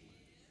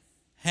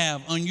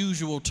have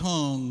unusual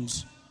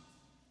tongues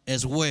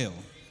as well.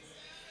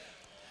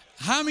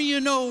 How many of you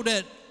know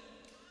that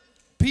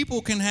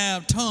people can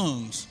have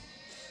tongues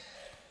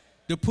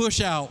to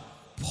push out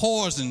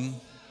poison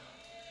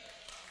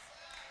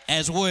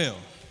as well?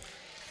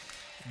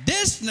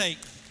 This snake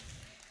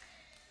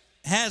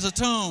has a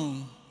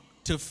tongue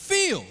to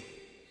feel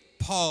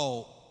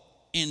Paul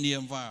in the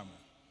environment.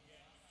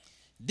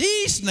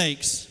 These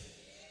snakes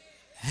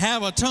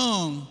have a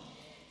tongue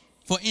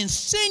for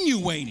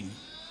insinuating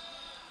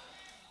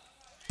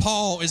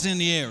Paul is in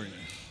the area.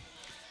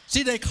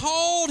 See, they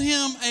called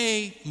him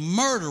a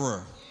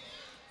murderer,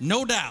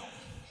 no doubt.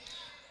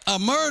 A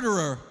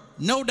murderer,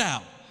 no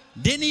doubt.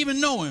 Didn't even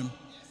know him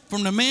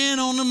from the man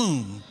on the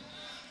moon.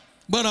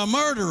 But a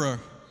murderer,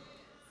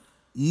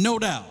 no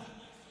doubt.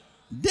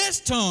 This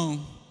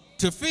tongue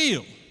to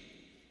feel.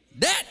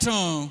 That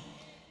tongue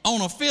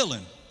on a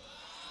feeling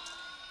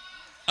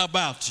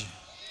about you.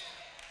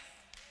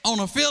 On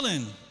a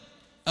feeling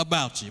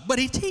about you. But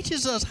he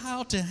teaches us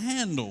how to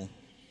handle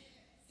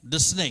the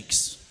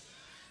snakes.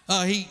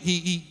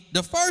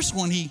 The first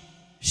one, he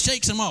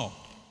shakes them off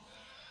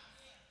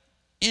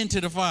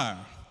into the fire.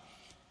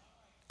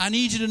 I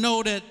need you to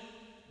know that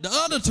the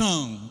other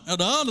tongue of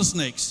the other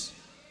snakes,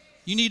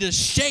 you need to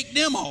shake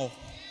them off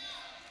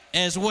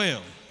as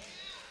well.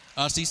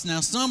 See, now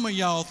some of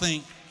y'all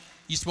think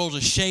you're supposed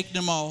to shake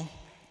them off,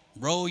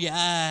 roll your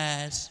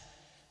eyes,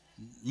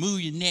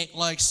 move your neck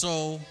like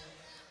so,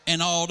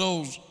 and all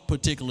those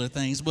particular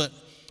things. But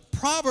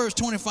Proverbs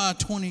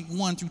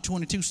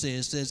 25:21-22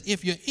 says,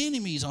 if your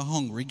enemies are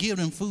hungry, give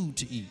them food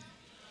to eat.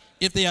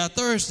 If they are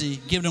thirsty,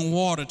 give them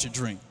water to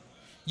drink.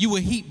 You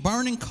will heap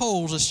burning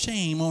coals of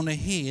shame on their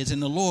heads,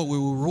 and the Lord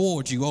will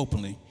reward you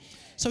openly.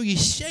 So you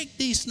shake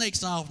these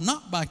snakes off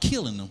not by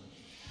killing them,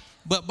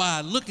 but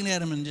by looking at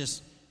them and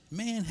just,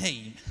 man,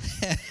 hey,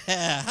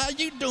 how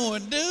you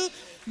doing, dude?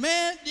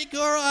 Man,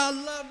 girl, I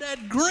love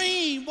that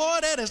green, boy,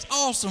 that is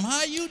awesome.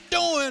 How you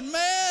doing,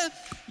 man?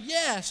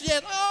 Yes.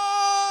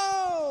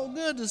 Oh,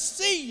 good to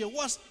see you.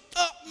 What's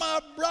up, my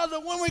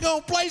brother? When we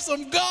gonna play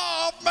some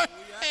golf, man?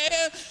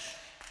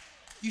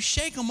 You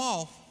shake them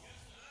off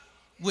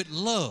with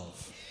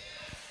love.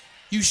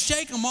 You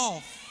shake them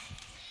off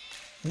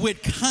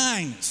with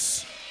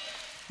kindness.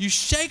 You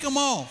shake them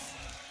off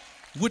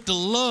with the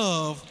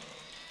love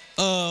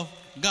of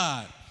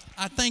God.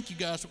 I thank you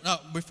guys.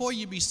 Before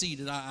you be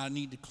seated, I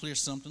need to clear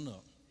something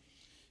up,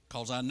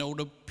 because I know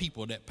the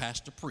people that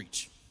pastor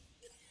preach,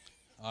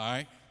 all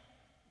right,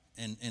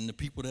 and the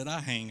people that I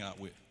hang out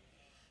with.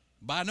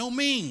 By no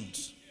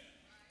means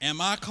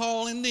am I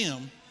calling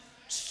them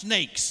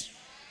snakes.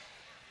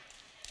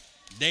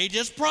 They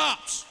just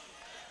props.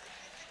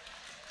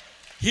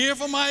 Here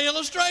for my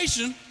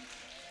illustration,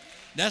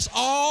 that's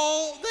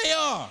all they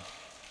are.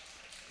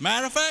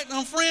 Matter of fact,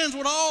 I'm friends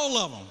with all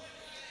of them.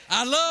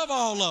 I love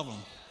all of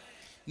them.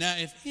 Now,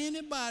 if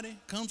anybody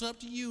comes up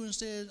to you and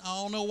says,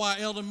 I don't know why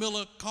Elder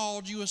Miller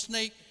called you a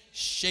snake,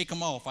 shake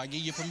them off. I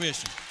give you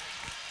permission.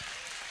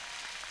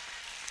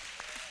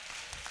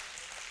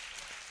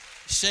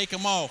 Shake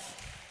them off.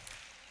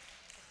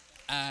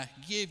 I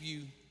give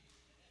you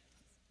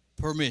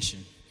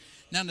permission.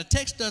 Now, the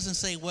text doesn't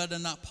say whether or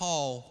not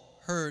Paul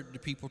heard the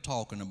people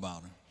talking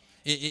about him.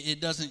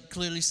 It doesn't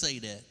clearly say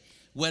that.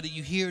 Whether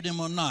you hear them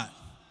or not,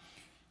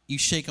 you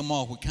shake them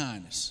off with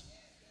kindness.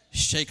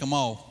 Shake them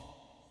off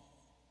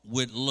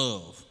with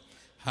love.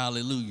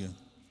 Hallelujah.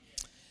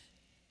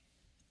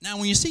 Now,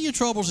 when you see your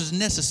troubles as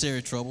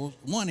necessary troubles,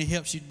 one, it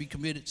helps you to be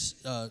committed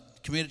to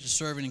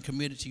serving and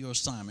committed to your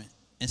assignment.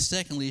 And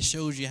secondly, it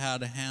shows you how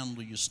to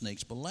handle your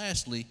snakes. But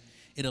lastly,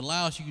 it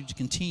allows you to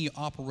continue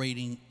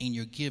operating in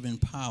your given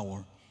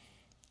power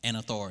and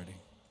authority.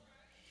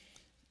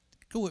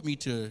 Go with me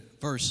to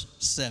verse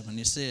 7.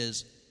 It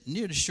says,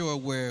 near the shore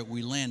where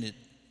we landed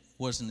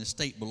was an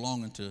estate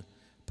belonging to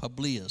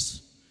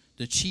Publius,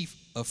 the chief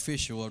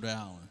official of the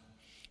island.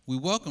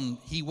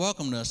 He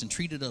welcomed us and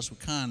treated us with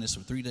kindness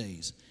for 3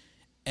 days.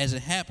 As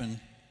it happened,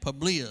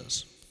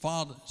 Publius'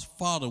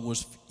 father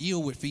was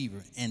ill with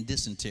fever and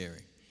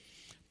dysentery.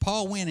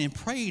 Paul went and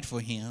prayed for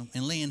him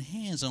and laying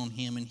hands on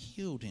him and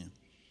healed him.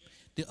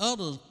 The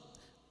other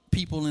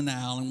people in the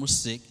island were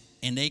sick,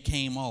 and they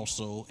came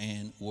also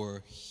and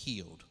were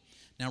healed.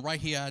 Now,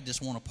 right here, I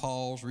just want to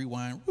pause,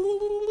 rewind,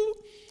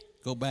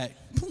 go back,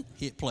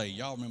 hit play.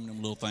 Y'all remember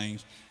them little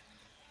things.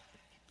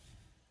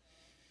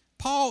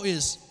 Paul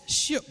is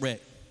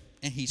shipwrecked,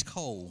 and he's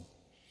cold.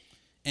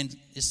 And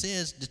it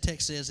says, the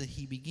text says that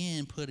he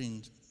began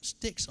putting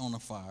sticks on the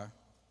fire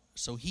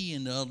so he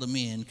and the other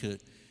men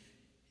could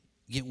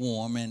get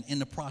warm, and in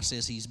the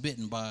process, he's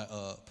bitten by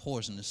a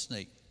poisonous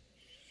snake.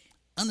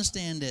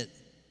 Understand that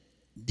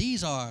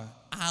these are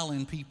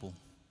island people.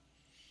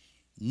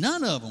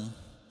 None of them,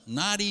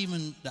 not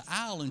even the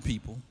island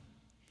people,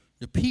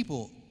 the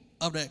people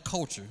of that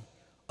culture,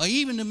 or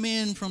even the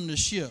men from the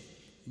ship,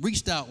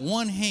 reached out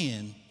one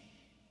hand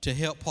to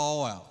help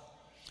Paul out.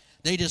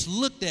 They just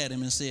looked at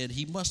him and said,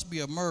 he must be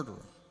a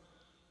murderer.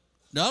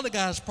 The other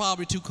guy's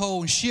probably too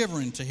cold and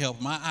shivering to help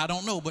him. I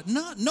don't know, but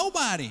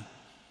nobody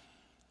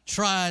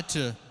tried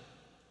to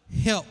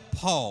help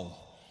Paul.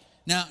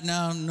 Now,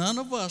 none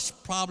of us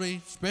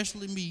probably,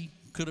 especially me,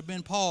 could have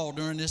been Paul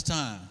during this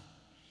time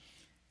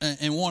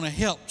and want to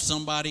help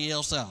somebody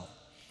else out.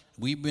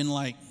 We've been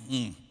like,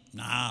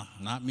 nah,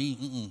 not me.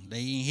 They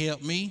ain't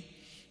help me.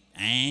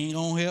 I ain't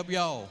going to help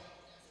y'all.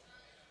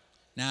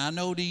 Now, I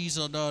know these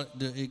are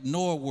the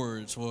ignore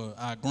words for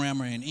our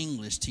grammar and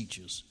English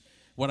teachers.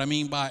 What I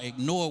mean by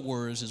ignore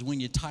words is when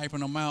you're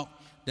typing them out,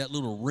 that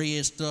little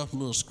red stuff,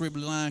 little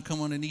scribbly line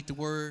come underneath the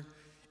word,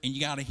 and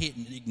you got to hit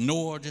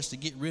ignore just to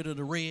get rid of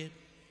the red.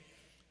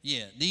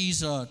 Yeah,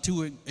 these are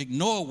two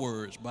ignore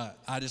words, but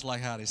I just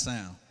like how they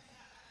sound.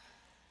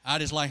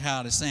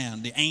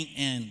 The ain't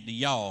and the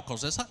y'all,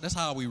 because that's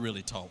how we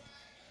really talk.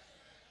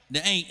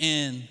 The ain't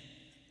and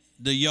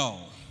the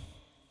y'all.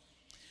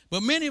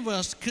 But many of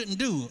us couldn't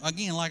do,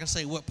 again, like I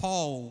say, what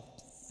Paul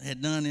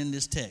had done in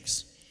this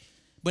text.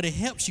 But it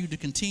helps you to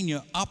continue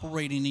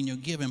operating in your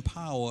given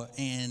power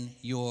and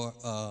your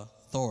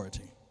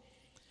authority.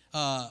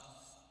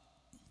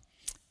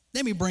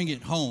 Let me bring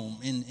it home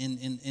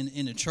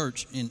in the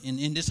church,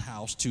 in this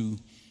house, to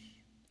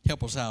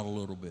help us out a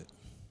little bit.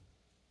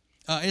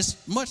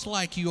 It's much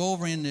like you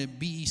over in the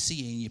BEC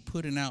and you're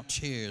putting out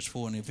chairs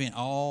for an event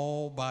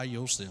all by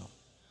yourself.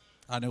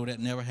 I know that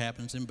never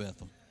happens in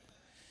Bethel.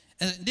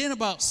 And then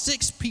about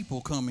 6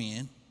 people come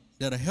in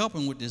that are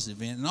helping with this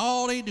event, and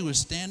all they do is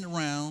stand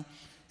around,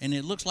 and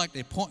it looks like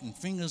they're pointing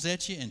fingers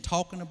at you and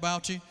talking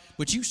about you,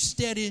 but you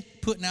steady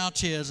putting out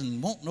chairs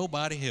and won't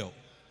nobody help.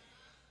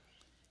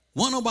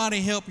 Won't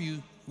nobody help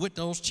you with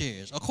those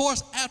chairs. Of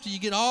course, after you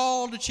get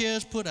all the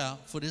chairs put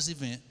out for this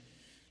event,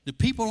 the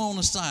people on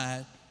the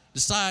side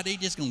decide they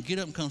just going to get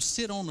up and come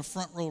sit on the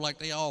front row like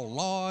they all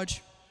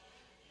large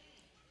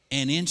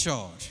and in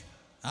charge.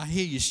 I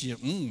hear you, shit.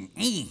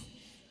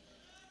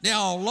 They're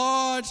all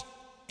large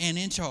and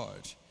in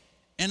charge.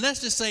 And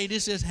let's just say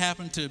this just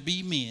happened to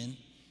be men.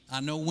 I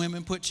know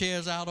women put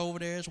chairs out over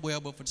there as well,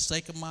 but for the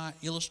sake of my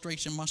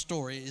illustration, my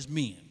story is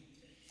men.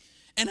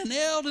 And an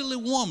elderly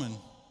woman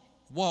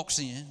walks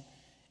in,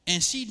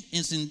 and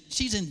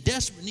she's in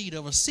desperate need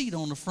of a seat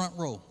on the front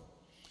row.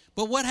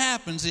 But what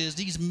happens is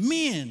these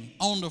men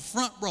on the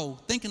front row,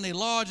 thinking they're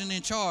large and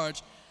in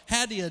charge,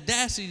 had the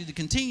audacity to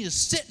continue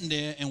sitting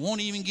there and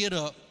won't even get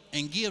up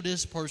and give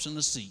this person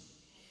a seat.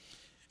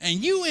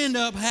 And you end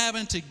up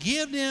having to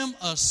give them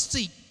a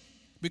seat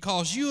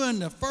because you're in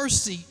the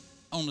first seat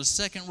on the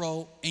second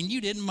row and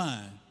you didn't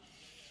mind.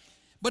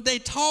 But they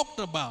talked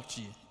about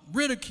you,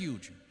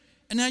 ridiculed you.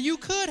 And now you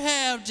could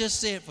have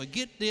just said,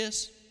 forget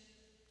this.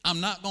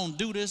 I'm not going to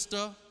do this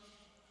stuff.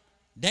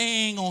 They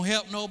ain't going to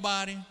help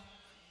nobody.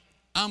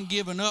 I'm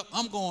giving up.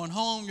 I'm going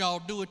home.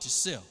 Y'all do it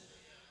yourself.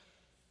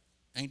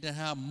 Ain't that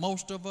how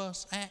most of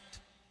us act?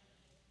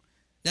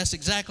 That's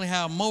exactly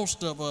how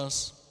most of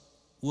us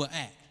will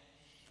act.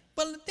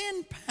 But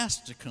then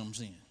pastor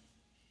comes in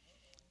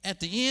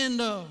at the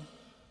end of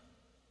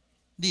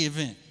the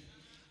event,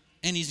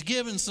 and he's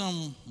giving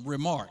some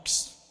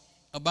remarks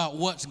about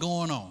what's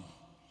going on.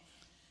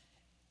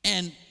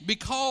 And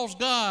because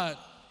God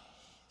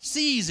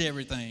sees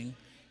everything,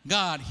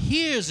 God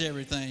hears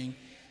everything,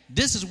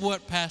 this is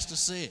what pastor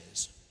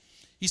says.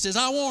 He says,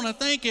 I want to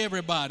thank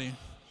everybody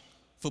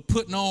for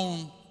putting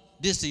on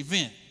this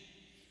event.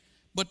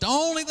 But the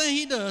only thing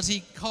he does,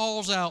 he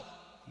calls out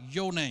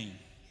your name.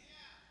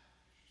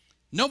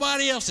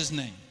 Nobody else's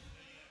name.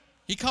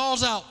 He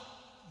calls out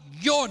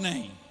your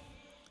name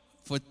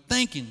for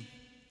thinking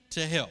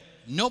to help.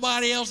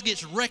 Nobody else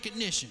gets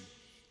recognition.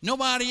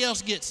 Nobody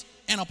else gets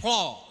an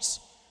applause.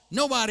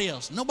 Nobody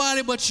else.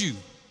 Nobody but you.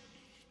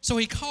 So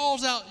he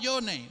calls out your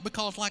name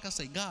because, like I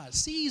say, God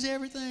sees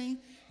everything.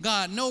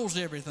 God knows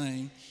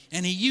everything.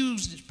 And he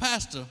used his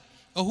pastor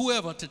or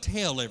whoever to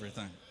tell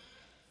everything.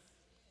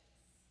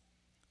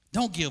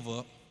 Don't give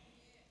up.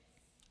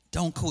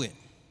 Don't quit.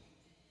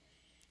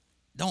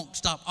 Don't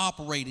stop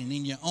operating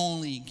in your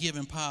only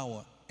given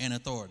power and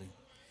authority.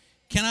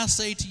 Can I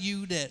say to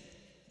you that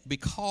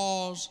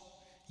because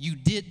you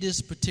did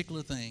this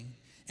particular thing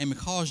and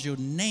because your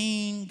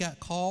name got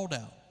called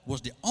out,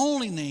 was the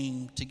only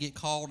name to get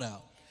called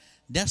out,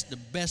 that's the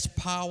best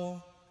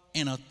power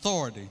and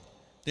authority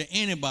that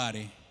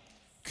anybody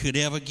could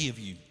ever give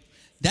you.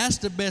 That's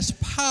the best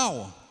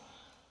power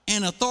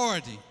and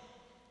authority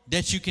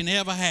that you can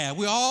ever have.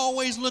 We're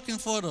always looking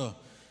for to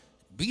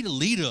be the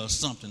leader of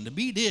something, to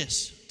be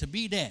this, to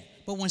be that.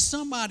 But when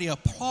somebody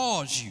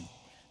applauds you,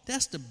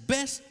 that's the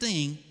best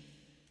thing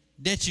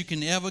that you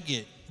can ever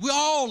get. We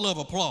all love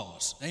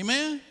applause,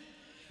 amen?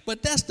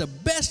 But that's the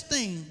best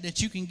thing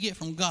that you can get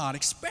from God,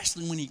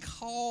 especially when he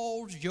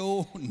calls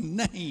your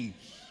name.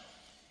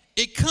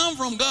 It comes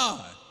from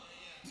God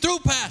through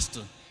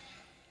pastor.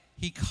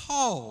 He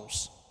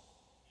calls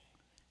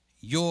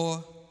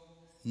your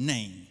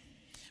name.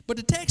 But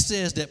the text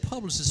says that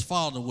Publius'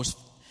 father was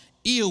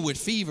ill with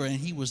fever and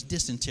he was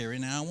dysentery.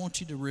 Now, I want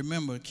you to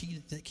remember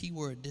that key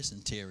word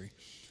dysentery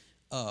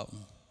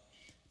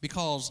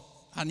because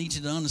I need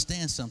you to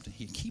understand something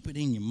here. Keep it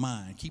in your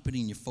mind. Keep it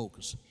in your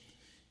focus.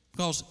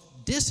 Because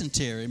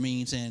dysentery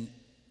means an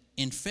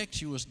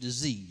infectious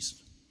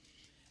disease,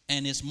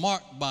 and it's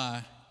marked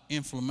by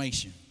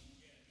inflammation.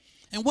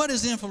 And what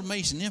is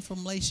inflammation?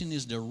 Inflammation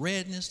is the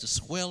redness, the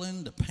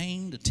swelling, the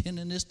pain, the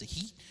tenderness, the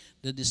heat,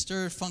 the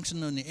disturbed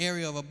function in the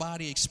area of a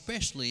body,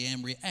 especially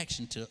in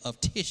reaction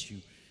of tissue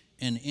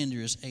and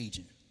injurious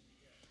agent.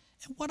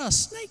 And what are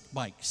snake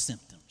bite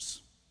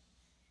symptoms?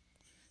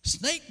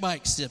 Snake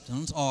bite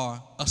symptoms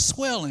are a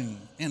swelling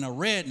and a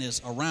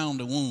redness around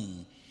the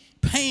wound,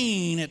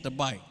 pain at the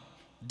bite,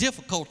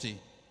 difficulty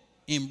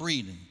in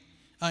breathing.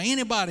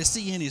 Anybody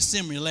see any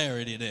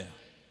similarity there?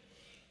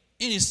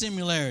 Any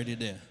similarity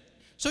there?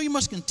 So you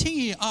must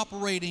continue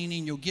operating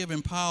in your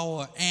given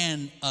power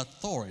and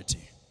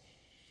authority,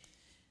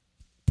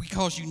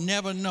 because you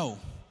never know,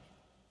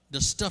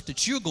 the stuff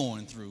that you're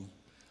going through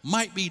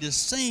might be the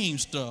same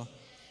stuff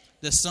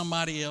that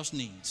somebody else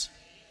needs.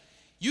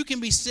 You can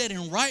be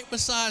sitting right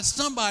beside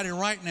somebody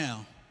right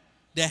now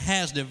that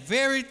has the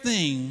very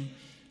thing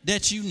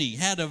that you need,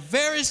 have the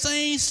very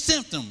same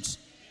symptoms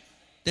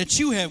that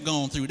you have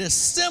gone through. They're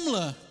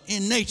similar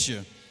in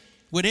nature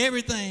with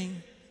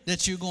everything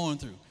that you're going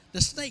through.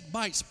 The snake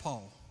bites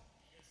Paul,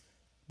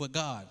 but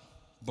God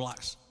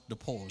blocks the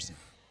poison.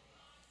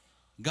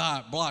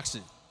 God blocks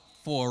it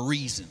for a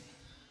reason.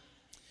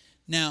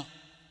 Now,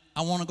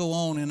 I want to go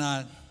on,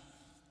 and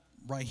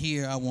right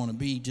here, I want to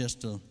be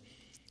just a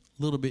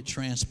little bit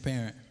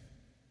transparent.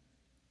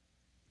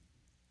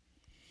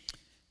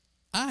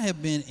 I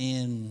have been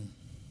in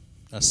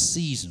a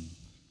season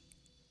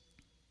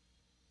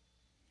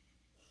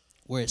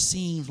where it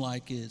seems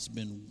like it's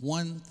been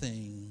one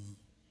thing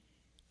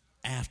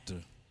after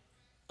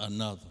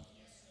another.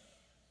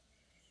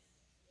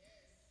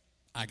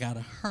 I got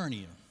a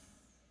hernia.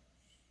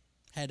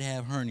 Had to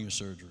have hernia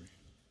surgery.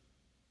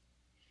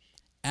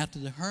 After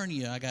the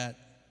hernia, I got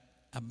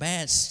a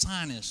bad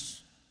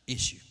sinus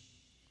issue.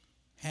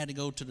 Had to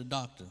go to the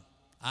doctor.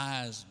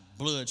 Eyes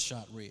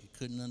bloodshot red.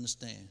 Couldn't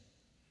understand.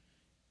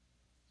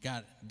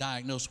 Got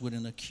diagnosed with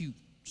an acute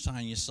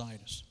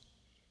sinusitis.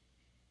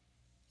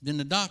 Then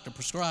the doctor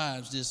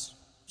prescribes this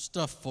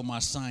stuff for my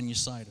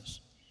sinusitis.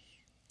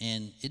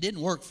 And it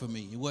didn't work for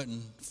me. It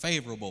wasn't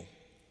favorable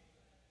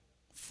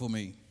for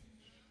me.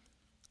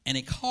 And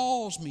it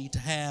caused me to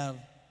have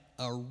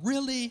a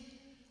really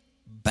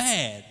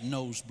bad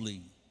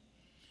nosebleed.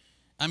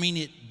 I mean,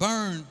 it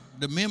burned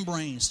the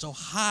membrane so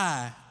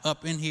high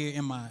up in here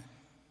in my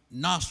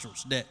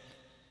nostrils that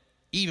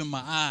even my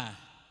eye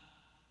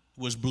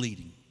was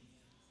bleeding.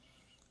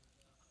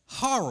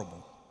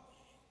 Horrible.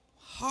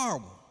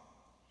 Horrible.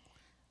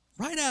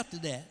 Right after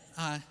that,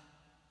 I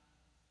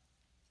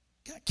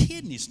got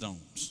kidney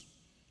stones.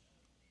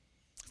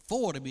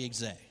 4 to be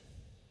exact.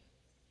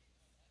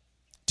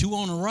 2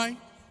 on the right,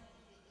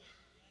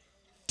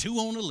 2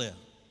 on the left.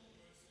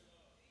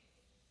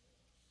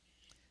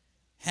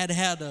 Had to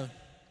have the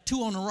 2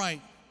 on the right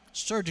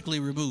surgically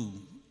removed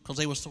because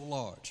they were so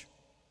large.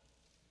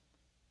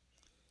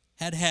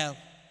 Had to have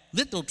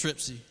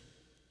lithotripsy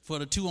for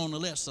the 2 on the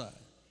left side.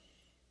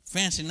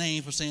 Fancy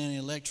name for saying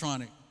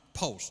electronic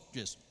pulse,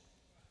 just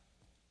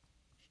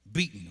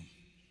beating them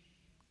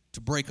to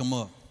break them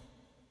up,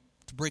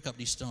 to break up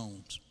these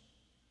stones.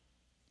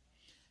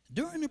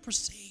 During the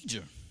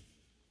procedure,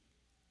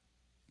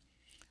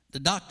 the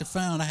doctor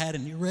found I had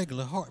an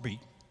irregular heartbeat.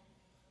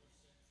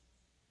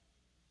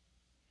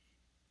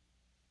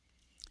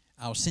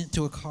 I was sent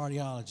to a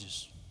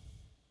cardiologist.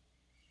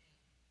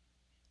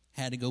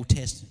 Had to go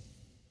testing,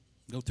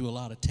 go through a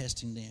lot of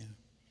testing there.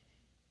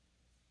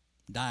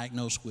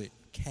 Diagnosed with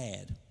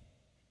CAD,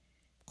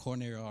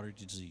 coronary artery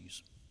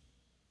disease.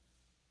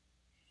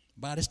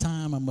 By this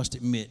time, I must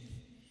admit,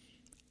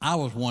 I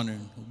was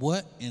wondering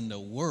what in the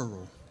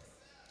world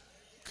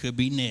could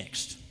be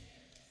next.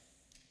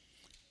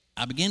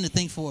 I began to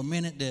think for a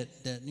minute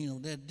that there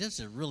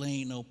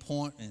really ain't no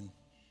point in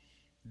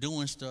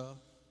doing stuff.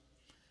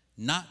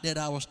 Not that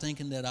I was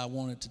thinking that I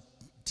wanted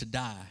to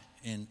die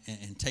and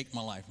take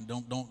my life.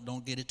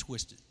 Don't get it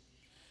twisted.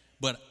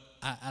 But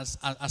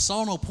I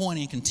saw no point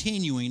in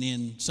continuing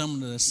in some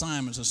of the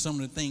assignments or some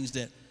of the things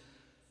that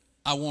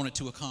I wanted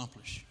to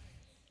accomplish.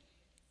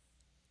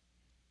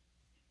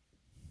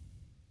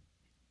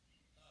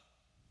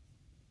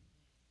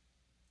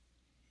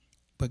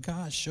 But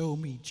God showed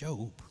me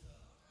Job.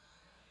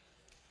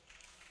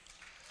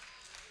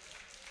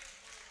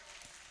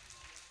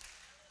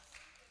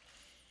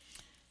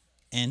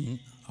 And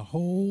a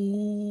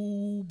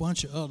whole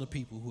bunch of other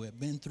people who have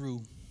been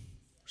through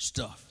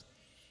stuff.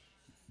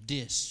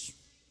 This,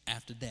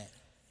 after that,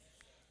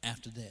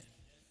 after that,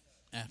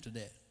 after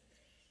that.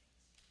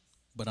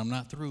 But I'm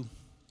not through.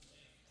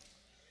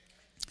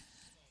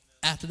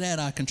 After that,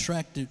 I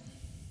contracted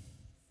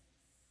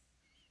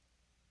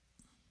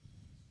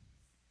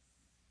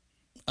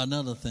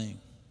another thing.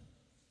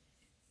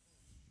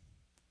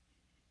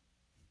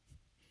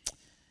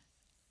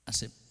 I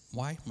said,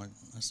 told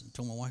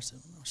my wife, I said,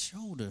 my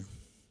shoulder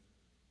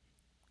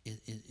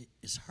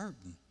it's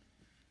hurting.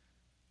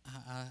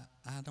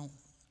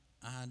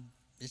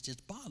 It's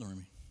just bothering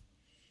me.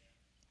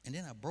 And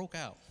then I broke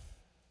out,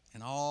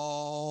 and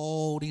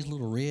all these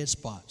little red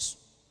spots,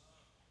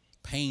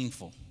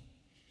 painful,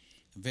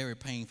 very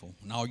painful.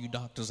 And all you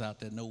doctors out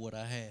there know what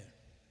I had.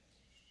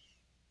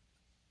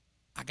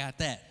 I got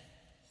that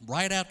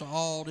right after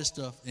all this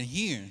stuff, and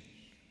hearing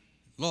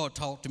Lord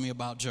talk to me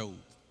about Job.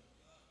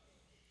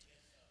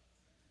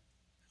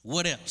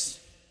 What else?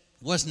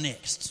 What's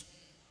next?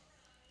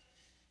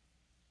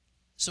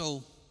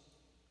 So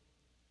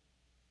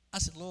I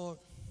said, Lord,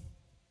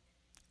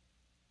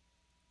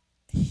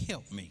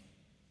 help me.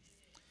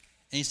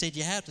 And he said,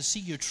 you have to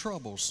see your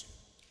troubles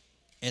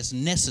as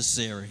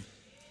necessary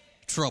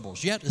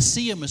troubles. You have to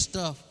see them as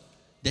stuff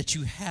that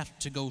you have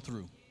to go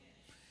through.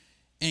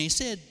 And he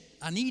said,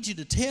 I need you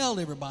to tell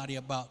everybody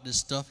about this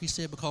stuff. He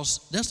said,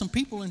 because there's some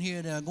people in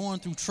here that are going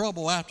through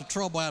trouble after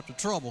trouble after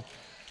trouble,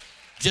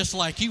 just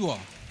like you are.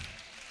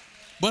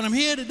 But I'm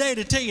here today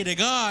to tell you that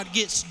God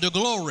gets the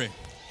glory.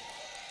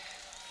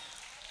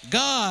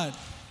 God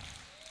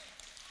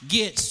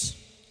gets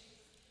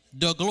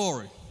the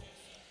glory.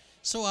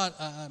 So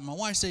my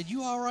wife said,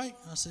 you all right?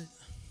 I said,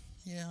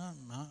 yeah,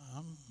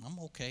 I'm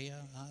okay.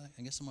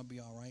 I guess I'm going to be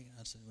all right.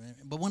 I said,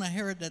 but when I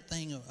heard that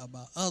thing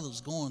about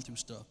others going through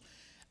stuff,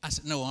 I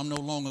said, no, I'm no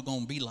longer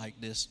going to be like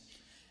this.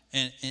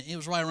 And it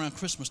was right around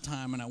Christmas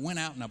time, and I went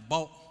out and I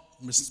bought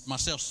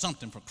myself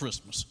something for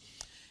Christmas.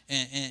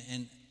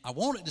 And I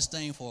wanted this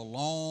thing for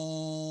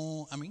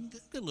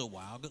good little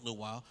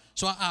while.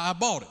 So I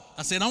bought it.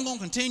 I said, I'm going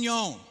to continue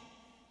on.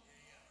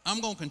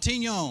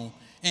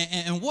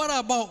 And what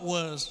I bought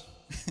was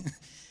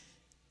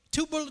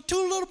two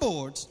little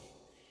boards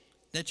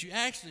that you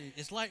actually,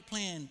 it's like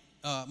playing,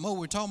 Mo,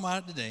 we're talking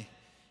about it today.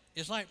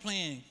 It's like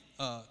playing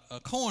a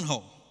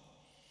cornhole.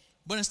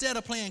 But instead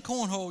of playing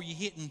cornhole, you're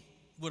hitting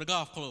with a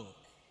golf club.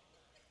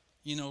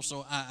 You know,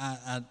 so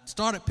I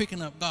started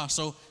picking up golf.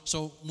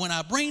 So when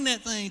I bring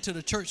that thing to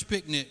the church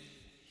picnic,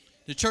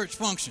 the church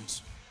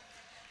functions,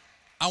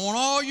 I want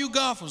all you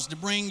golfers to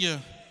bring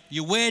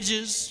your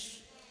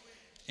wedges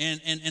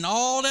and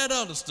all that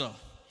other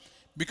stuff.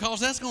 Because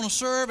that's going to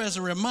serve as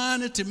a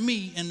reminder to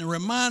me and a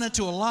reminder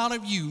to a lot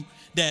of you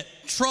that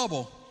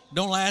trouble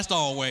don't last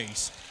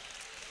always.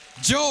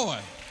 Joy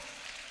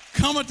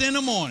cometh in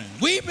the morning.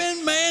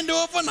 Weeping may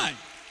endure for night,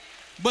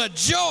 but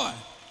joy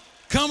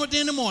cometh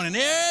in the morning.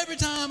 Every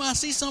time I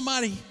see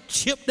somebody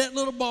chip that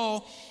little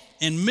ball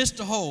and miss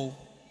the hole,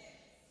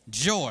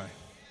 joy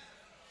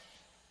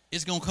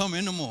is going to come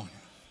in the morning.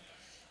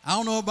 I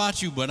don't know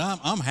about you, but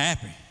I'm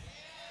happy.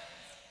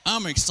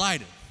 I'm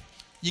excited.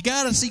 You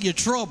got to see your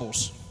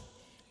troubles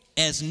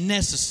as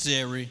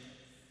necessary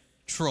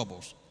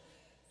troubles.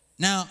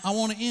 Now, I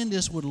want to end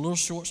this with a little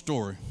short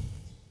story.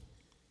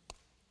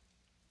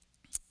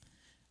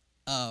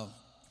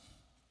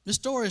 This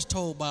story is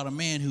told about a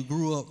man who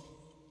grew up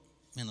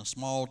in a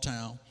small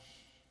town.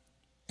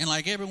 And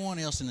like everyone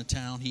else in the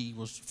town, he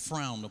was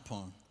frowned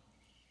upon.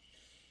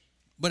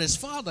 But his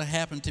father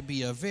happened to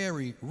be a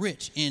very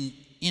rich and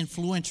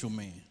influential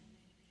man.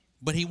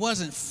 But he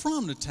wasn't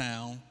from the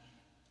town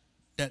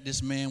that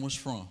this man was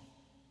from.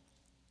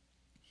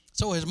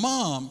 So his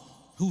mom,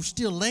 who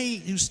still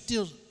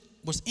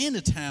was in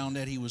the town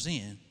that he was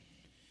in,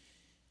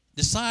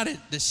 decided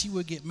that she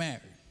would get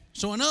married.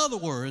 So in other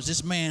words,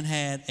 this man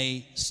had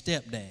a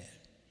stepdad.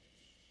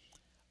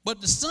 But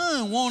the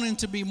son, wanting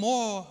to be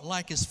more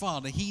like his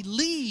father, he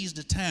leaves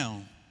the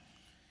town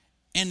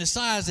and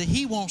decides that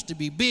he wants to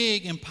be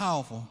big and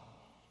powerful,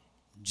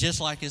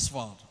 just like his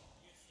father.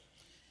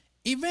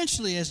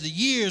 Eventually, as the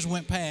years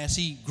went past,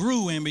 he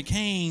grew and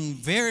became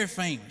very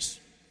famous,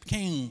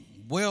 became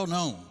well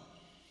known.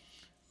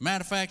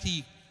 Matter of fact,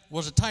 he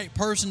was a type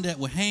person that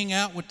would hang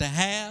out with the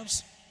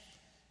haves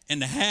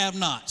and the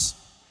have-nots.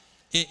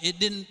 It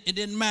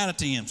didn't matter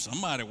to him.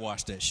 Somebody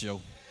watched that show.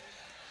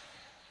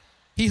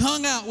 He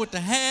hung out with the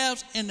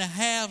haves and the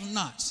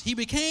have-nots. He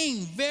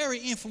became very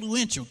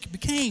influential,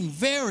 became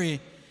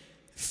very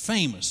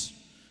famous.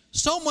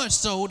 So much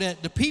so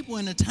that the people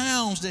in the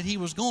towns that he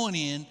was going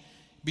in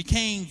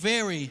became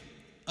very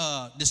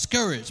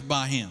discouraged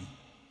by him.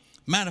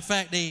 Matter of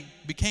fact, they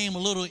became a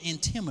little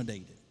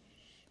intimidated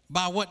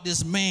by what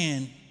this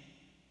man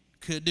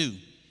could do.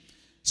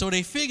 So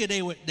they figured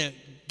they would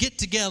get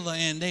together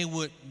and they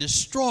would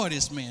destroy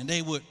this man.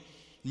 They would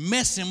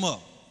mess him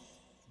up,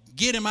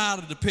 get him out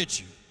of the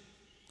picture.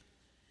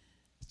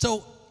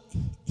 So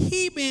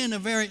he, being a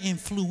very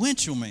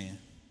influential man,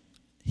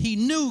 he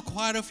knew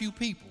quite a few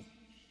people.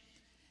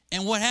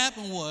 And what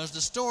happened was,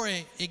 the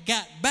story, it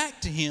got back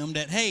to him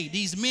that, hey,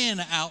 these men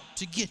are out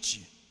to get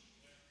you.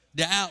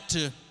 They're out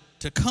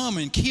to come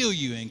and kill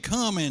you and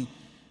come and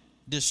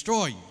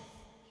destroy you.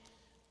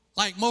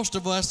 Like most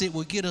of us, it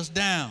would get us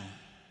down,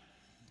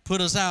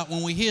 put us out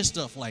when we hear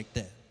stuff like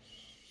that.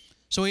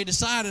 So he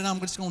decided, I'm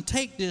just going to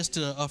take this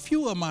to a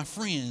few of my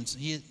friends.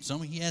 He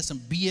had some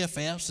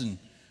BFFs and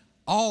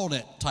all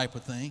that type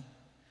of thing.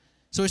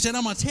 So he said,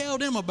 I'm going to tell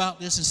them about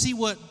this and see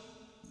what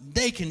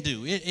they can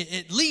do.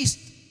 At least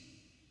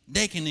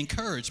they can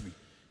encourage me.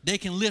 They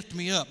can lift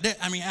me up.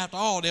 After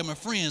all, they're my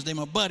friends. They're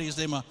my buddies.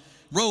 They're my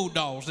road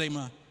dogs. They're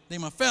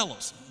my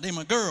fellas. They're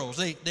my girls.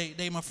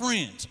 They're my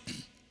friends.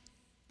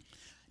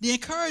 The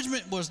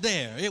encouragement was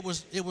there. It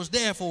was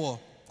there for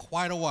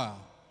quite a while.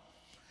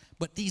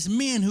 But these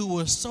men who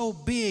were so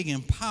big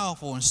and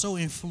powerful and so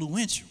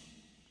influential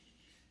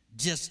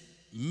just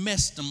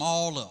messed them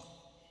all up.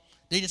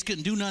 They just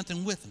couldn't do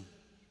nothing with them.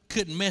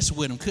 Couldn't mess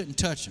with them. Couldn't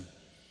touch them.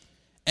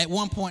 At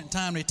one point in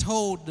time, they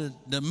told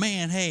the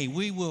man, hey,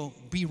 we will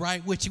be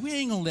right with you. We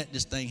ain't going to let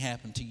this thing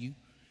happen to you.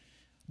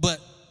 But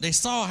they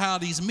saw how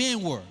these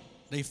men were.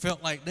 They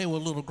felt like they were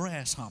little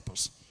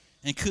grasshoppers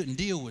and couldn't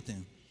deal with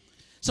them.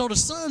 So the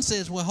son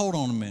says, well, hold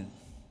on a minute.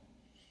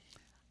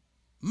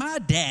 My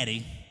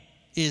daddy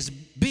is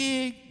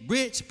big,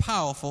 rich,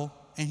 powerful,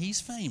 and he's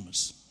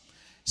famous.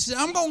 He said,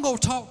 I'm going to go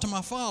talk to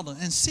my father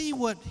and see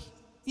what,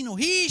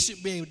 he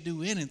should be able to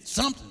do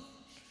something,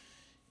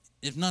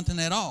 if nothing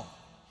at all.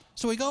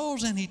 So he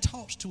goes and he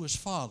talks to his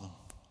father.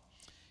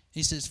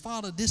 He says,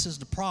 Father, this is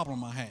the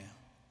problem I have.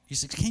 He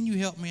said, can you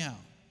help me out?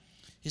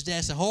 His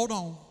dad said, hold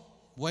on,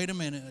 wait a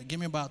minute, give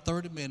me about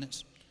 30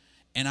 minutes,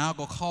 and I'll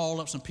go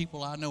call up some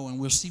people I know, and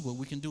we'll see what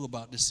we can do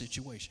about this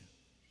situation.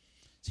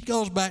 So he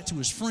goes back to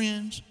his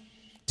friends,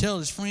 tells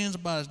his friends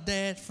about his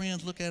dad.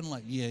 Friends look at him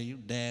like, yeah, your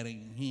dad,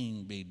 he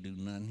ain't be do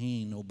nothing.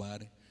 He ain't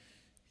nobody,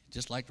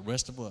 just like the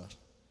rest of us.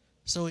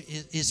 So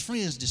his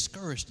friends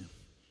discouraged him.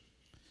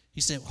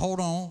 He said, hold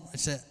on. He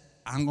said,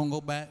 I'm going to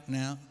go back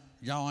now.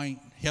 Y'all ain't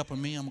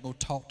helping me. I'm going to go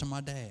talk to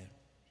my dad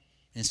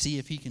and see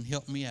if he can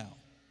help me out.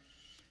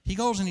 He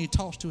goes and he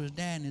talks to his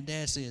dad, and his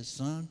dad says,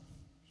 son,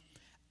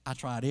 I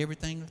tried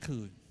everything I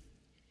could.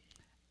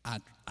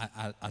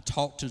 I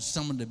talked to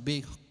some of the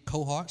big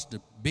cohorts,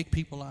 the big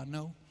people I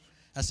know.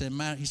 I said,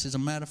 he says, as a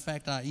matter of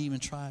fact, I even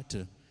tried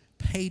to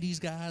pay these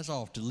guys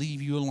off to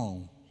leave you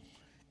alone.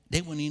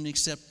 They wouldn't even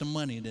accept the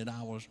money that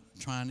I was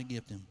trying to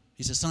give them.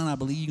 He said, son, I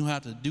believe you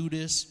have to do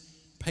this,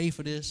 pay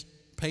for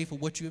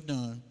what you have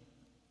done,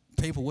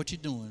 pay for what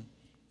you're doing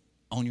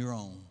on your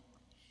own.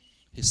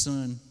 His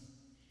son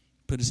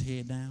put his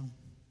head down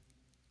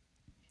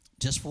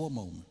just for a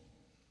moment,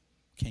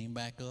 came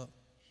back up,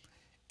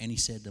 and he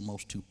said the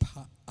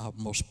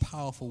most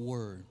powerful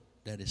word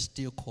that is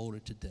still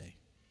quoted today.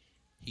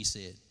 He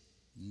said,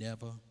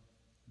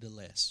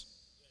 nevertheless.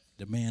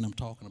 The man I'm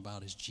talking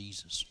about is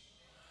Jesus.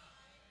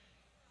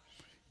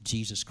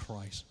 Jesus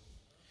Christ.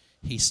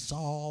 He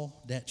saw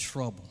that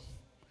trouble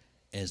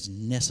as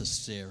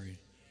necessary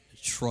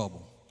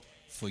trouble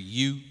for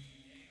you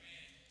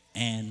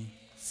and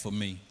for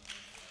me.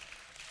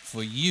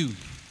 For you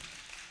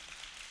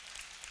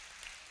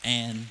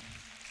and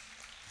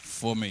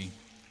for me.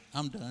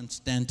 I'm done.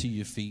 Stand to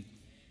your feet.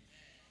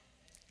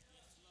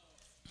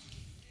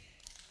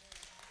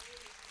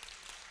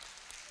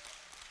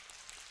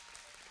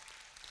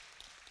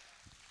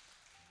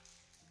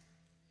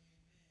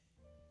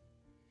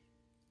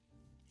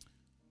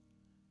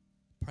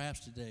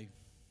 Perhaps today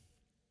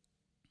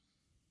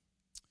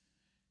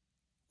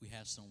we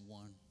have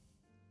someone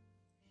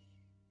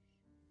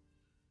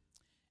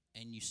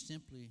and you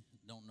simply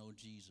don't know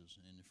Jesus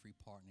and the free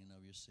pardoning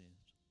of your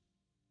sins.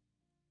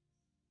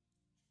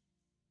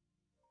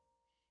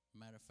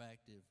 Matter of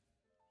fact, if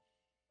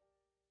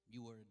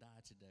you were to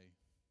die today,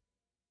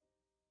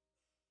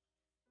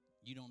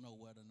 you don't know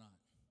whether or not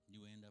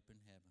you end up in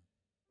heaven.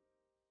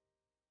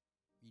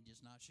 You're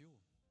just not sure.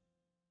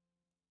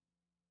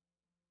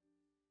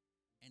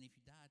 And if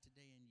you died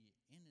today and you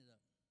ended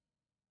up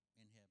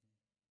in heaven,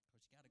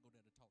 because you got to go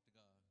there to talk to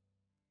God,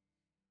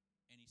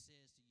 and he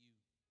says to you,